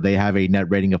quarter, they have a net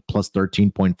rating of plus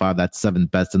 13.5. That's 7th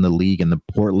best in the league. And the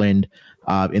Portland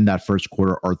in that first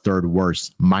quarter are 3rd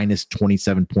worst, minus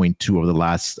 27.2 over the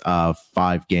last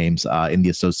 5 games in the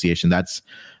association. That's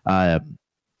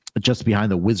just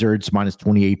behind the Wizards, minus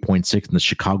 28.6, and the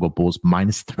Chicago Bulls,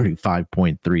 minus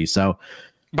 35.3. So,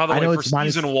 by the way, for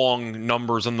season-long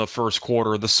numbers in the first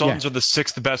quarter, the Suns are the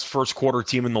 6th best first quarter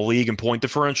team in the league in point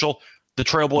differential. The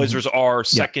Trailblazers are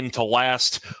second to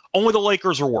last. Only the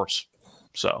Lakers are worse.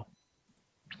 So,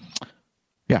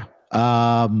 yeah.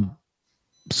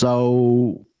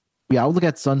 So, I would look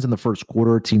at Suns in the first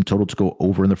quarter, team total to go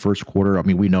over in the first quarter. I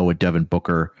mean, we know what Devin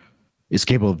Booker is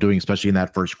capable of doing, especially in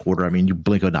that first quarter. I mean, you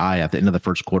blink an eye, at the end of the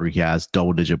first quarter, he has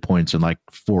double-digit points and like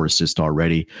 4 assists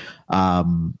already.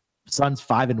 Suns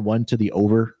 5-1 to the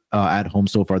over at home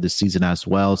so far this season as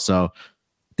well. So,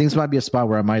 I think this might be a spot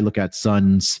where I might look at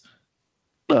Suns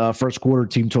first quarter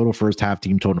team total, first half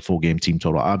team total, full game team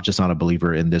total. I'm just not a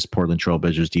believer in this Portland Trail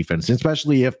Blazers defense,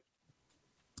 especially if,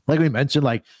 like we mentioned,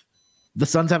 like the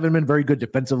Suns haven't been very good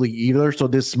defensively either. So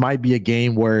this might be a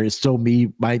game where it still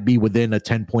might be within a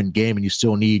 10-point game, and you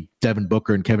still need Devin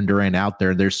Booker and Kevin Durant out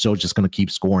there. They're still just going to keep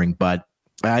scoring, but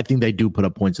I think they do put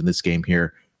up points in this game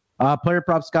here. Player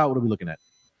prop, Scott, what are we looking at?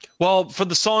 Well, for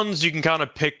the Suns, you can kind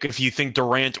of pick if you think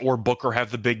Durant or Booker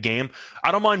have the big game.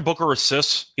 I don't mind Booker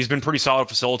assists. He's been pretty solid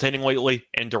facilitating lately,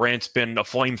 and Durant's been a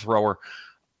flamethrower.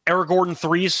 Eric Gordon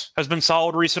threes has been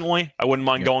solid recently. I wouldn't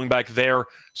mind going back there,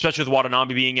 especially with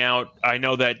Watanabe being out. I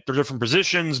know that they're different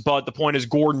positions, but the point is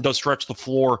Gordon does stretch the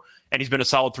floor, and he's been a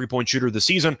solid three-point shooter this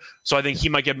season. So I think he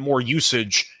might get more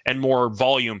usage and more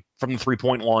volume from the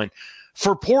three-point line.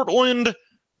 For Portland,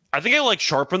 I think I like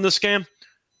Sharpe in this game.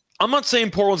 I'm not saying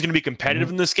Portland's going to be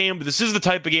competitive in this game, but this is the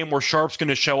type of game where Sharpe's going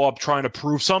to show up trying to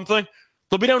prove something.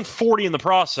 They'll be down 40 in the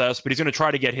process, but he's going to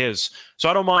try to get his. So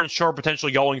I don't mind Sharpe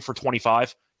potentially going for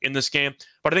 25 in this game,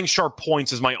 but I think Sharpe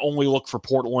points is my only look for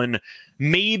Portland.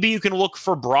 Maybe you can look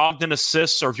for Brogdon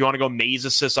assists, or if you want to go Mays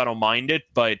assists, I don't mind it,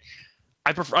 but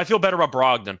I feel better about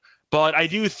Brogdon. But I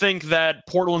do think that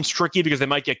Portland's tricky because they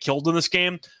might get killed in this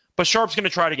game, but Sharpe's going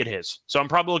to try to get his. So I'm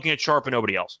probably looking at Sharpe and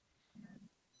nobody else.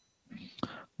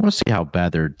 I want to see how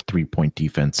bad their three-point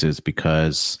defense is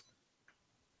because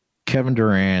Kevin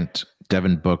Durant,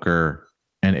 Devin Booker,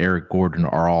 and Eric Gordon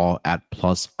are all at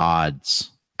plus odds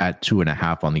at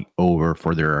 2.5 on the over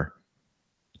for their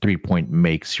three-point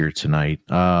makes here tonight.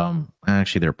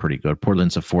 Actually, they're pretty good.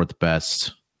 Portland's the fourth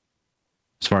best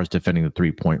as far as defending the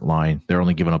three-point line. They're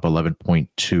only giving up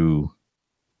 11.2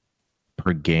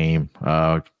 per game.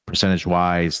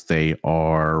 Percentage-wise, they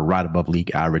are right above league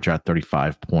average at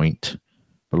 35 point.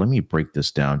 But let me break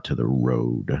this down to the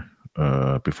road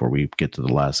before we get to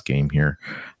the last game here.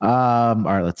 All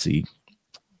right, let's see.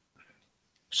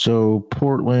 So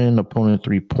Portland, opponent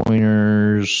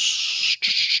three-pointers.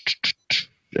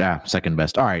 Yeah, second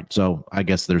best. All right, so I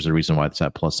guess there's a reason why it's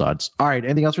at plus odds. All right,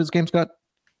 anything else for this game, Scott?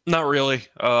 Not really,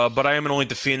 but I am only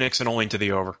to Phoenix and only to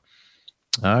the over.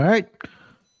 All right.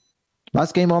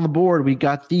 Last game on the board, we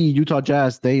got the Utah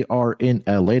Jazz. They are in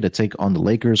LA to take on the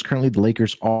Lakers. Currently, the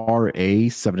Lakers are a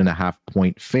 7.5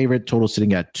 point favorite. Total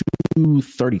sitting at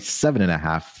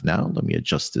 237.5. Now, let me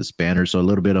adjust this banner. So a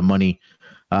little bit of money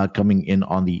coming in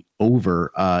on the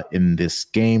over in this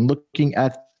game. Looking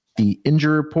at the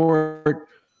injury report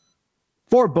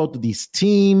for both of these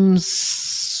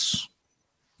teams.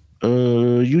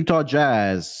 Utah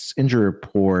Jazz injury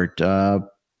report.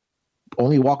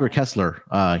 Only Walker Kessler.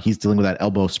 He's dealing with that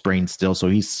elbow sprain still, so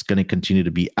he's going to continue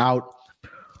to be out.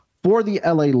 For the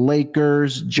LA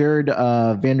Lakers, Jared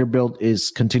Vanderbilt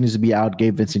continues to be out.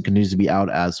 Gabe Vincent continues to be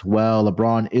out as well.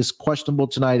 LeBron is questionable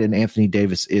tonight, and Anthony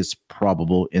Davis is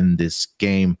probable in this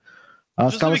game.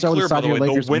 Just to be clear, by the way,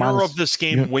 the winner of this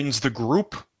game wins the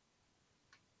group.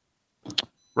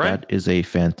 Right? That is a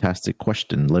fantastic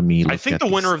question. Let me look I think at the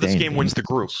winner of this game wins the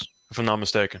group, if I'm not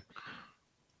mistaken.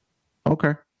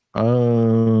 Okay.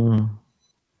 I'll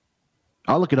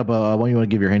look it up. When you want to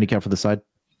give your handicap for the side?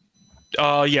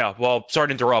 Yeah. Well, sorry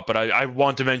to interrupt, but I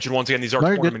want to mention once again these are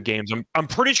tournament games. I'm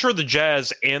pretty sure the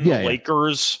Jazz and the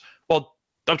Lakers. Well,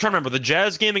 I'm trying to remember the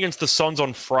Jazz game against the Suns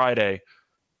on Friday.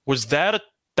 Was that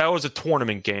was a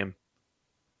tournament game?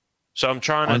 So I'm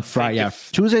trying to Friday. Yeah,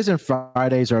 Tuesdays and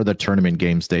Fridays are the tournament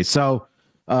games days. So,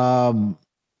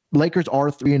 Lakers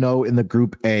are 3-0 in the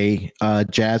Group A.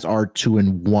 Jazz are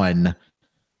 2-1.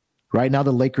 Right now,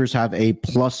 the Lakers have a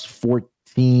plus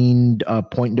 14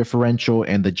 point differential,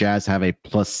 and the Jazz have a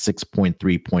plus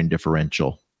 6.3 point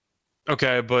differential.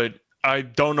 Okay, but I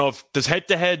don't know if does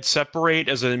head-to-head separate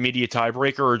as an immediate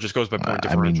tiebreaker, or just goes by point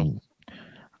differential.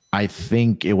 I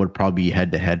think it would probably be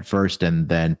head-to-head first, and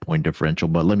then point differential.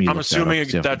 But let me. I'm assuming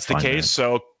that's the case,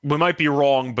 so we might be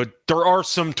wrong, but there are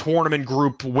some tournament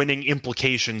group winning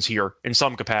implications here in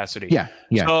some capacity. Yeah.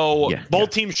 So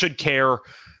both teams should care.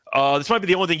 This might be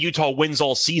the only thing Utah wins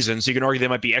all season, so you can argue they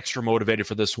might be extra motivated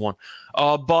for this one.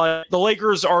 But the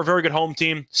Lakers are a very good home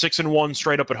team, 6-1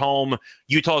 straight up at home.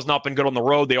 Utah has not been good on the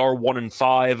road. They are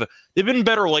 1-5. They've been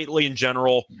better lately in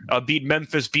general. Beat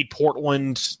Memphis, beat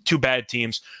Portland, two bad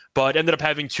teams, but ended up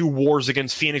having two wars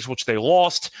against Phoenix, which they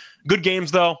lost. Good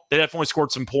games, though. They definitely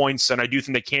scored some points, and I do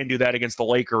think they can do that against the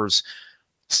Lakers.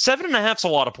 7.5 is a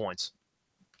lot of points.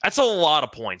 That's a lot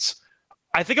of points.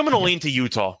 I think I'm going to lean to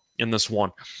Utah in this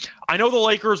one. I know the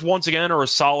Lakers, once again, are a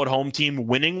solid home team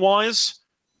winning-wise,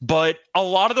 but a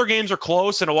lot of their games are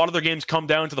close, and a lot of their games come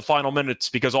down to the final minutes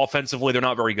because offensively they're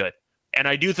not very good. And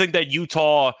I do think that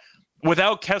Utah,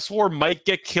 without Kessler, might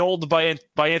get killed by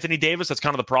Anthony Davis. That's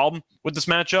kind of the problem with this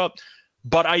matchup.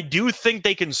 But I do think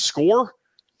they can score.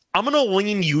 I'm going to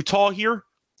lean Utah here.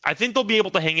 I think they'll be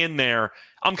able to hang in there.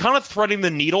 I'm kind of threading the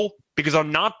needle because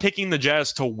I'm not picking the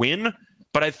Jazz to win,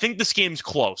 but I think this game's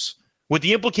close. With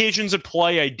the implications at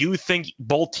play, I do think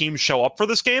both teams show up for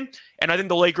this game, and I think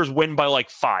the Lakers win by like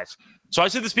 5. So I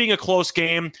see this being a close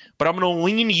game, but I'm going to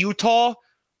lean Utah.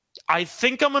 I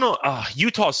think I'm going to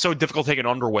Utah is so difficult to take an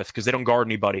under with because they don't guard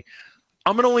anybody.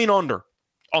 I'm going to lean under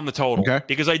on the total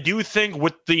because I do think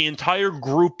with the entire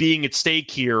group being at stake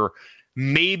here,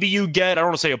 maybe you get, I don't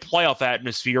want to say a playoff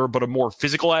atmosphere, but a more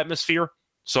physical atmosphere,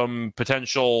 some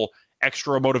potential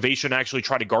extra motivation to actually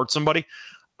try to guard somebody.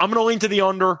 I'm going to lean to the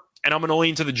under, and I'm going to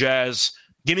lean to the Jazz.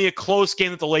 Give me a close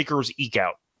game that the Lakers eke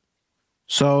out.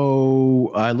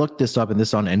 So I looked this up, and this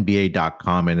is on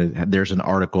NBA.com, and there's an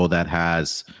article that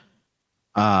has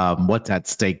what's at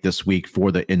stake this week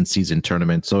for the in-season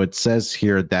tournament. So it says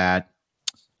here that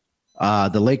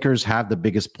the Lakers have the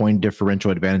biggest point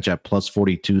differential advantage at plus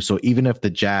 42. So even if the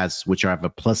Jazz, which have a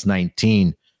plus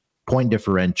 19 point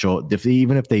differential,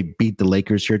 even if they beat the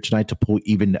Lakers here tonight to pull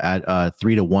even at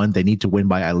 3-1, they need to win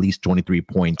by at least 23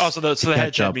 points. Oh, so the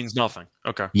head-to-head means nothing.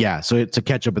 Okay. Yeah, so it's a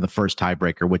catch up in the first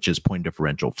tiebreaker, which is point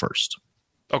differential first.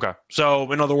 Okay.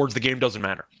 So in other words, the game doesn't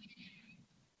matter.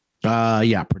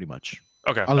 Yeah, pretty much.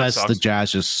 Okay. Unless the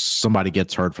Jazz somebody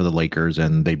gets hurt for the Lakers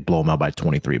and they blow them out by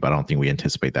 23, but I don't think we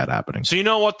anticipate that happening. So you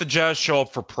know what? The Jazz show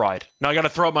up for pride. Now I got to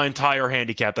throw out my entire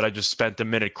handicap that I just spent a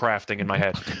minute crafting in my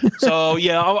head. So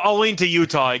yeah, I'll lean to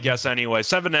Utah, I guess. Anyway,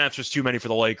 7.5 is too many for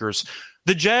the Lakers.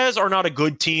 The Jazz are not a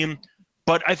good team,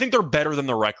 but I think they're better than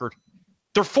the record.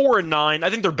 They're 4-9. I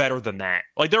think they're better than that.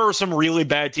 Like there are some really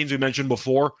bad teams we mentioned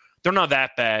before. They're not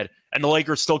that bad, and the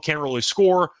Lakers still can't really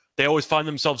score. They always find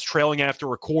themselves trailing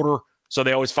after a quarter. So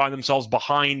they always find themselves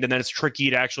behind, and then it's tricky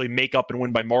to actually make up and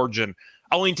win by margin.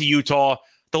 I'll lean to Utah.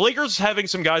 The Lakers having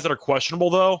some guys that are questionable,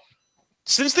 though.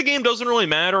 Since the game doesn't really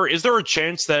matter, is there a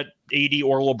chance that AD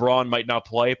or LeBron might not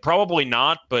play? Probably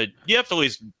not, but you have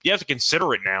to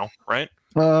consider it now, right?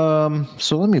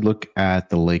 So let me look at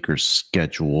the Lakers'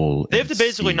 schedule. They have to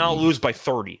basically not lose by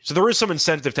 30. So there is some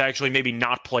incentive to actually maybe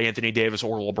not play Anthony Davis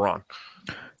or LeBron.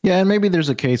 Yeah, and maybe there's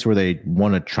a case where they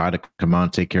want to try to come out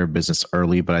and take care of business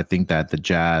early, but I think that the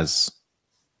Jazz,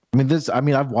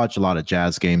 I've watched a lot of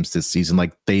Jazz games this season.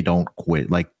 Like they don't quit.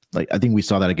 Like I think we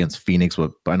saw that against Phoenix,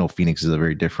 but I know Phoenix is a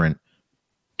very different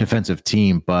defensive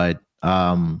team. But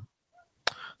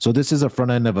so this is a front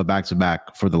end of a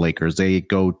back-to-back for the Lakers. They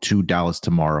go to Dallas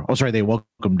tomorrow. Oh, sorry, they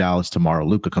welcome Dallas tomorrow.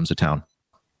 Luka comes to town.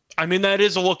 I mean, that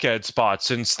is a look-ahead spot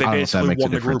since they basically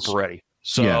won the group already.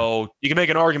 So you can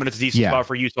make an argument it's a decent spot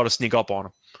for Utah to sneak up on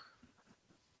them.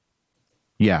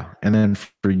 Yeah, and then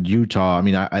for Utah, I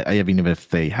mean, I even if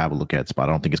they have a look at spot,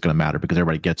 I don't think it's going to matter because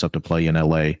everybody gets up to play in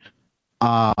LA.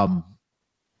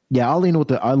 Yeah, I'll lean with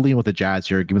the Jazz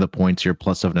here. Give me the points here,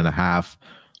 plus 7.5.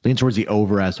 Lean towards the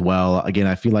over as well. Again,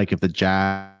 I feel like if the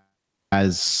Jazz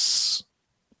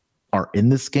are in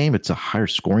this game, it's a higher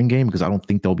scoring game because I don't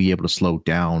think they'll be able to slow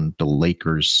down the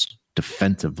Lakers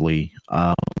defensively.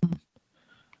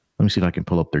 Let me see if I can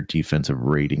pull up their defensive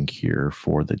rating here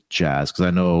for the Jazz because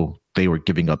I know they were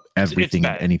giving up everything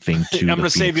and anything to. I'm going to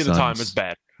save you the time. It's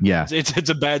bad. Yeah, it's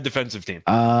a bad defensive team.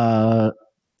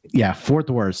 Yeah,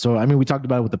 fourth worst. So I mean, we talked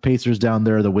about it with the Pacers down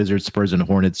there, the Wizards, Spurs, and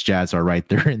Hornets. Jazz are right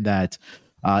there in that.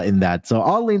 So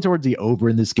I'll lean towards the over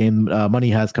in this game.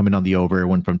 Money has come in on the over. It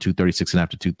went from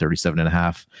 236.5 to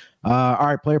 237.5. All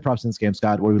right, player props in this game,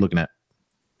 Scott. What are we looking at?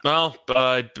 Well,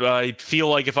 I feel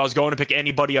like if I was going to pick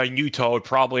anybody on Utah, it would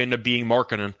probably end up being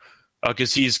Markkanen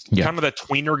because he's kind of that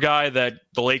tweener guy that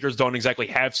the Lakers don't exactly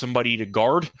have somebody to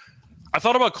guard. I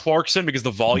thought about Clarkson because the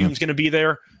volume's going to be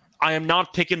there. I am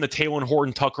not picking the Talen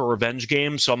Horton-Tucker revenge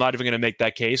game, so I'm not even going to make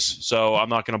that case. So I'm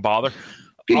not going to bother.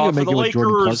 For the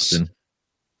Lakers,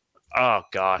 oh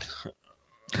God,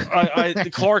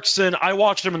 Clarkson. I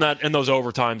watched him in those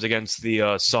overtimes against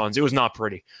the Suns. It was not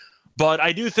pretty. But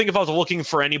I do think if I was looking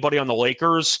for anybody on the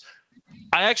Lakers,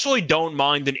 I actually don't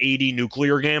mind an AD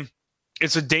nuclear game.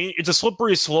 It's a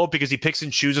slippery slope because he picks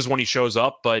and chooses when he shows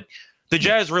up, but the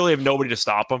Jazz really have nobody to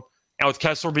stop him. And with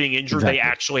Kessler being injured, they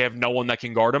actually have no one that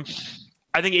can guard him.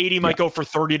 I think AD might go for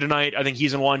 30 tonight. I think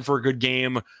he's in line for a good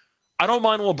game. I don't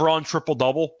mind LeBron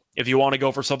triple-double. If you want to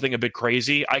go for something a bit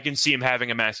crazy, I can see him having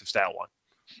a massive stat line.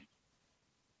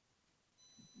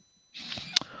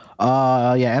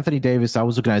 Anthony Davis, I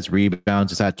was looking at his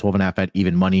rebounds. It's at 12.5 at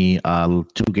even money. 2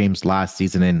 games last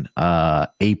season in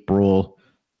April.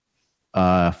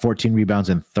 14 rebounds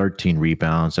and 13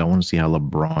 rebounds. I want to see how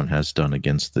LeBron has done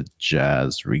against the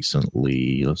Jazz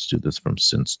recently. Let's do this from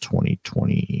since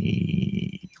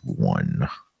 2021.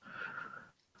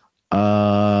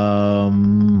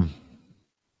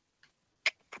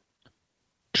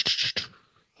 So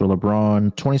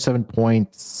LeBron, 27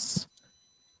 points.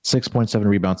 6.7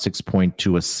 rebounds,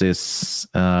 6.2 assists.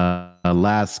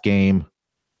 Last game.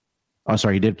 Oh,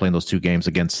 sorry, he did play in those 2 games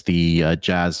against the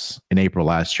Jazz in April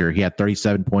last year. He had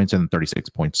 37 points and 36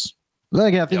 points.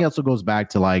 Like, I think it also goes back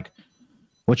to like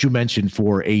what you mentioned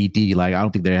for AD, like I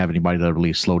don't think they have anybody to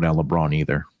really slow down LeBron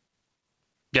either.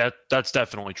 Yeah, that's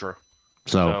definitely true.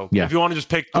 So yeah, if you want to just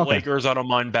pick the Lakers, I don't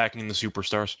mind backing the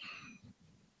superstars.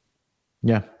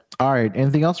 Yeah. All right.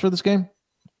 Anything else for this game?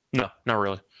 No, not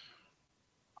really.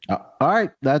 All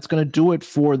right. That's going to do it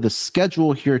for the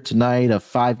schedule here tonight, a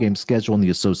 5-game schedule in the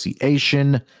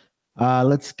association.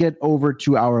 Let's get over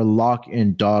to our lock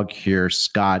and dog here,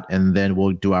 Scott, and then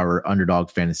we'll do our underdog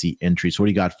fantasy entries. What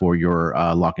do you got for your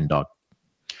lock and dog?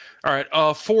 All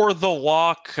right. For the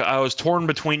lock, I was torn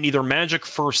between either Magic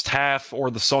first half or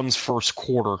the Suns first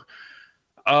quarter.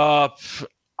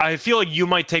 I feel like you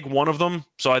might take one of them,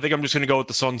 so I think I'm just going to go with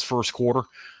the Suns first quarter.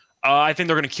 I think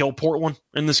they're going to kill Portland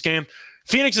in this game.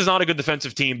 Phoenix is not a good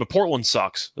defensive team, but Portland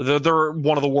sucks. They're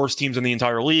one of the worst teams in the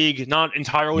entire league. Not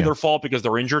entirely their fault because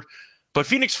they're injured, but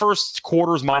Phoenix first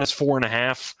quarter is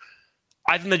 -4.5.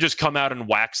 I think they just come out and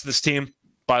wax this team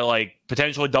by like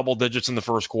potentially double digits in the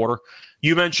first quarter.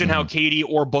 You mentioned how KD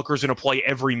or Booker's going to play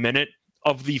every minute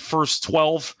of the first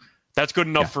 12. That's good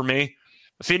enough for me.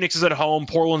 Phoenix is at home.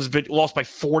 Portland's been lost by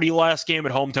 40 last game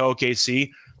at home to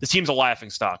OKC. This team's a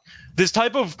laughingstock. This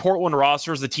type of Portland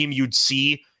roster is the team you'd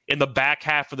see in the back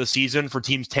half of the season for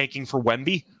teams tanking for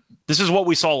Wemby. This is what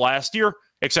we saw last year,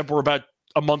 except we're about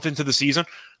a month into the season.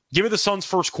 Give me the Suns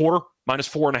first quarter,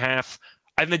 -4.5.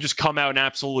 I think they just come out and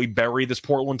absolutely bury this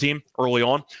Portland team early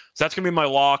on. So that's going to be my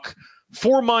lock.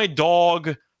 For my dog,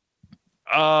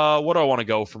 what do I want to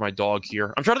go for my dog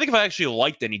here? I'm trying to think if I actually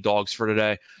liked any dogs for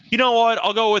today. You know what?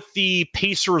 I'll go with the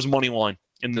Pacers money line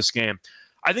in this game.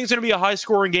 I think it's going to be a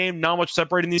high-scoring game, not much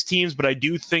separating these teams, but I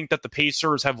do think that the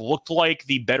Pacers have looked like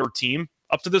the better team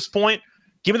up to this point.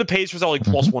 Give me the Pacers at like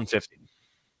 +150.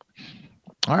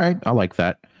 All right, I like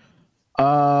that.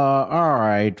 All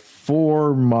right,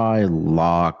 for my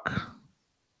lock,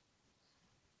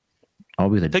 I'll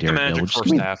be the take the Magic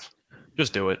first half.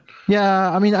 Just do it.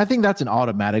 Yeah, I mean, I think that's an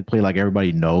automatic play, like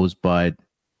everybody knows, but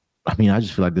I mean, I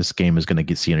just feel like this game is going to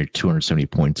get see under 270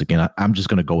 points again. I'm just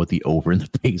going to go with the over in the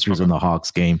Pacers and the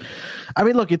Hawks game. I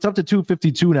mean, look, it's up to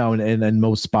 252 now in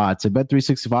most spots. I bet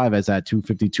 365 is at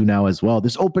 252 now as well.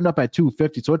 This opened up at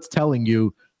 250, so it's telling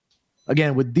you,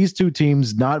 again, with these two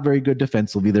teams, not very good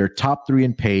defensively. They're top 3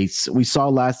 in pace. We saw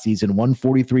last season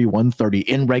 143, 130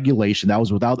 in regulation. That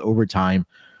was without overtime.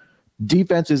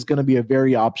 Defense is going to be a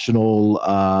very optional.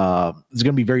 It's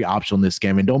going to be very optional in this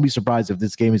game, and don't be surprised if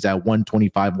this game is at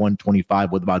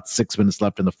 125 with about 6 minutes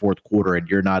left in the fourth quarter, and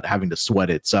you're not having to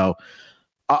sweat it. So,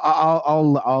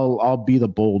 I'll be the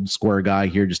bold square guy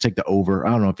here. Just take the over. I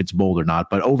don't know if it's bold or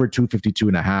not, but over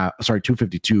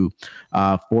 252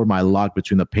 for my lock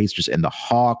between the Pacers and the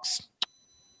Hawks.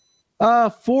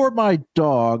 For my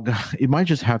dog, it might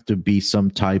just have to be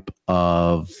some type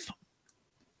of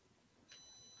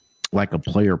like a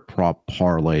player prop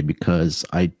parlay because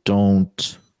I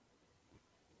don't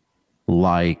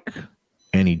like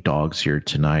any dogs here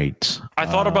tonight. I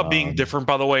thought about being different,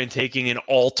 by the way, and taking an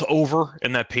alt over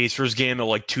in that Pacers game at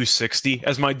like 260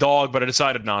 as my dog, but I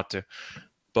decided not to.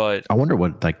 But I wonder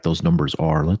what like those numbers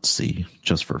are. Let's see,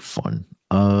 just for fun.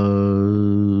 So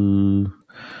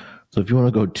if you want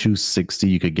to go 260,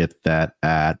 you could get that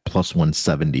at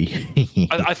 +170.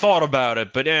 I thought about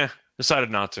it, but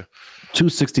decided not to.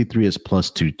 263 is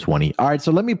 +220. All right,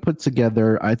 so let me put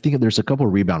together. I think there's a couple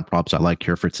of rebound props I like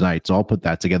here for tonight, so I'll put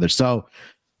that together. So,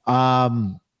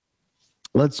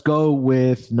 let's go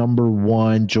with number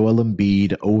 1, Joel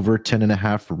Embiid over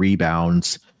 10.5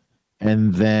 rebounds,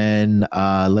 and then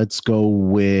let's go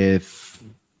with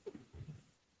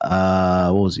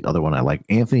what was the other one I like?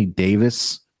 Anthony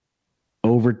Davis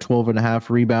over 12.5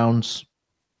 rebounds.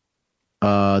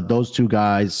 Those two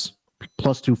guys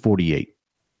 +248.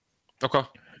 Okay.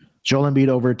 Joel Embiid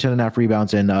over 10.5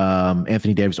 rebounds and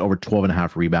Anthony Davis over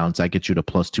 12.5 rebounds. That gets you to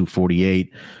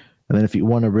 +248. And then if you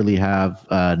want to really have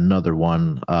another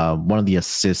one of the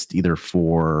assists either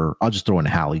for, I'll just throw in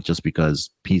Hallie just because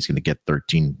he's going to get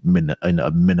 13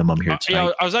 minimum here tonight.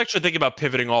 Yeah, I was actually thinking about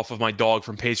pivoting off of my dog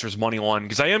from Pacers money line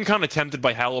because I am kind of tempted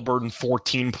by Halliburton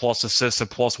 14 plus assists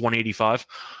at +185.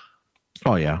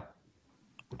 Oh yeah.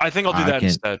 I think I'll do that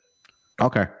instead.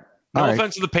 Okay. No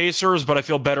offense to the Pacers, but I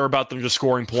feel better about them just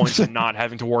scoring points and not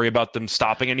having to worry about them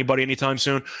stopping anybody anytime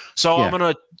soon. So I'm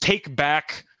going to take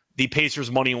back the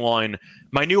Pacers money line.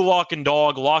 My new lock and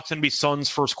dog, lock's going to be Suns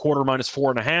first quarter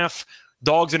 -4.5.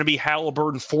 Dog's going to be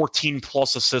Halliburton 14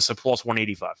 plus assists at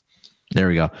 +185. There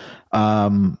we go. I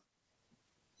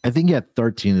think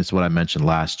 13 is what I mentioned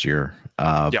last year.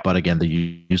 But again,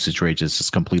 the usage rate is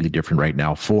just completely different right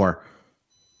now for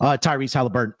Tyrese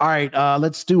Halliburton. All right,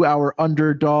 let's do our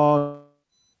underdog.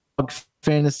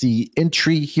 Fantasy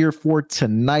entry here for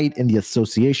tonight in the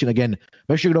association. Again,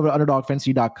 make sure you go over to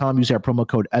underdogfantasy.com. Use our promo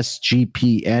code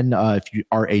SGPN if you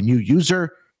are a new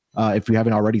user. If you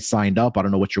haven't already signed up, I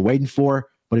don't know what you're waiting for.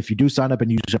 But if you do sign up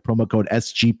and use a promo code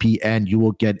SGPN, you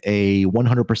will get a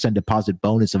 100% deposit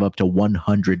bonus of up to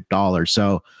 $100.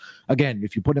 So again,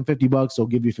 if you put in $50, they'll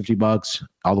give you $50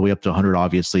 all the way up to 100,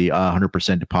 obviously,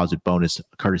 100% deposit bonus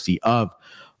courtesy of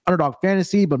Underdog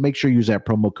Fantasy, but make sure you use that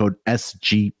promo code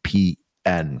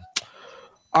SGPN.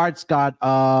 All right, Scott.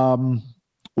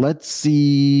 Let's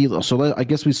see. So I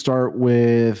guess we start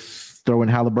with throwing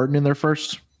Halliburton in there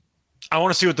first. I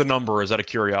want to see what the number is out of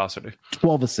curiosity.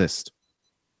 12 assists.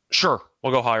 Sure.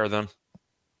 We'll go higher then.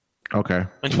 Okay.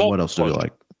 And 12 what else do you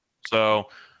like? So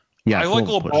yeah, I like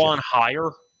LeBron higher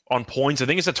on points. I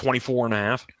think it's at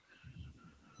 24.5.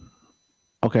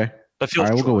 Okay. That feels all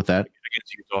right, we'll go with that.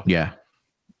 Against Utah. Yeah.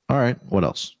 All right. What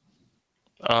else?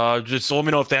 Just let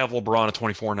me know if they have LeBron at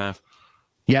 24.5.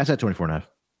 Yeah, it's at 24.5.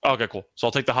 Okay, cool. So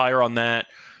I'll take the higher on that.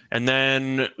 And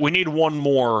then we need one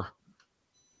more.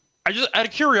 Out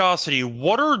of curiosity,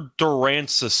 what are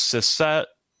Durant's assists at?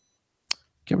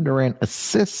 Kevin Durant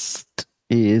assist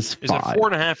is 5. Is it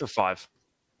 4.5 or 5?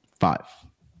 5.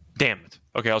 Damn it.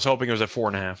 Okay, I was hoping it was at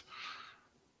 4.5.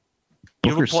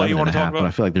 You have a play you want to talk about? But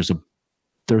I feel like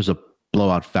there's a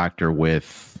blowout factor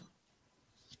with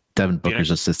Devin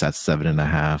Booker's assist at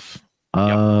 7.5.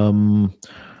 You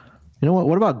know what?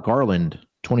 What about Garland?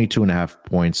 22.5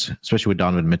 points, especially with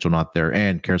Donovan Mitchell not there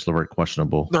and Caris LeVert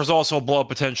questionable. There's also a blowout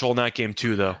potential in that game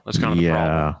too, though. That's kind of the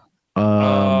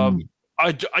problem.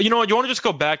 You know what? You want to just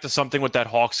go back to something with that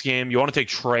Hawks game? You want to take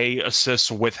Trey assists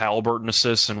with Halliburton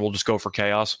assists, and we'll just go for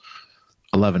chaos?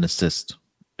 11 assists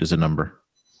is a number.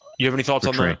 You have any thoughts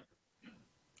on Trey? That?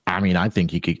 I mean, I think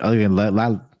he could.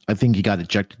 I think he got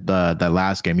ejected that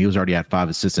last game. He was already at 5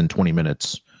 assists in 20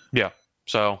 minutes. Yeah.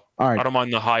 So all right. I don't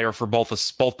mind the higher for both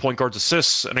point guards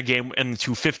assists in a game in the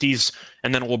 250s,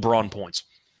 and then LeBron points.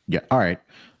 Yeah. All right.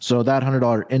 So that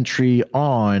 $100 entry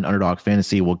on Underdog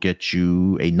Fantasy will get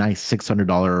you a nice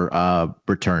 $600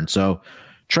 return. So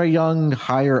Trae Young,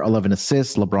 higher 11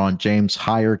 assists. LeBron James,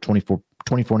 higher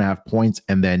 24.5 points.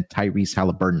 And then Tyrese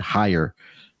Halliburton, higher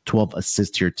 12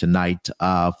 assists here tonight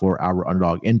for our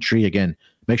Underdog entry. Again,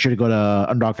 make sure to go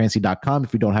to underdogfantasy.com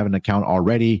if you don't have an account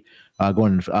already. Go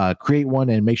and create one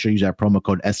and make sure you use that promo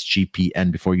code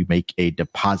SGPN before you make a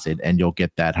deposit, and you'll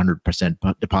get that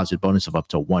 100% deposit bonus of up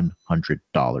to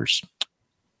 $100.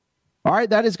 All right,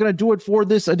 that is going to do it for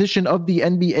this edition of the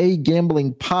NBA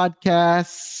Gambling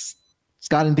Podcast.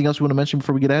 Scott, anything else you want to mention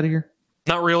before we get out of here?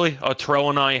 Not really.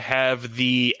 Terrell and I have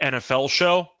the NFL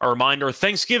show, a reminder,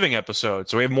 Thanksgiving episode.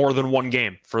 So we have more than one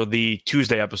game for the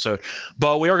Tuesday episode.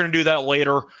 But we are going to do that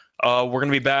later. We're going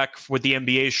to be back with the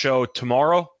NBA show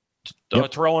tomorrow.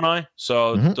 Terrell and I.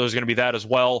 So there's going to be that as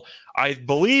well. I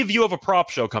believe you have a prop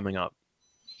show coming up.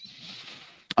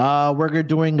 We're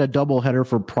doing a double header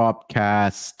for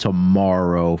Propcast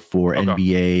tomorrow for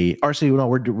NBA. Actually, no,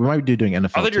 we might be doing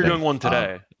NFL. I thought you were doing one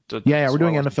today. We're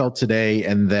doing NFL today,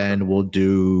 and then we'll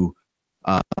do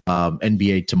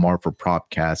NBA tomorrow for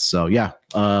Propcast. So yeah,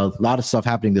 a lot of stuff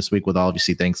happening this week with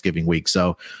obviously Thanksgiving week.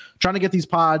 So trying to get these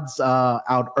pods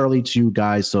out early to you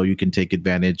guys so you can take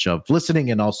advantage of listening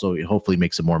and also hopefully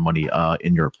make some more money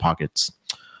in your pockets.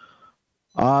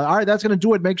 All right, that's going to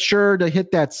do it. Make sure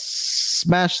to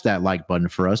smash that like button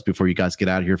for us before you guys get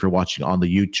out of here if you're watching on the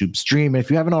YouTube stream. And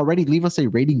if you haven't already, leave us a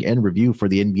rating and review for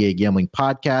the NBA Gambling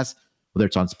Podcast, whether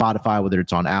it's on Spotify, whether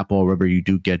it's on Apple, wherever you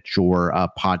do get your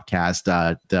podcast.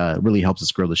 That really helps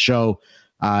us grow the show.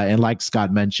 And like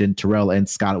Scott mentioned, Terrell and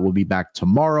Scott will be back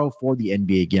tomorrow for the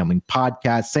NBA Gambling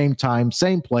Podcast. Same time,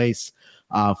 same place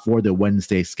for the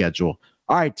Wednesday schedule.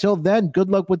 All right, till then, good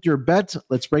luck with your bet.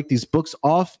 Let's break these books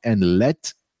off and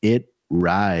let it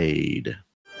ride.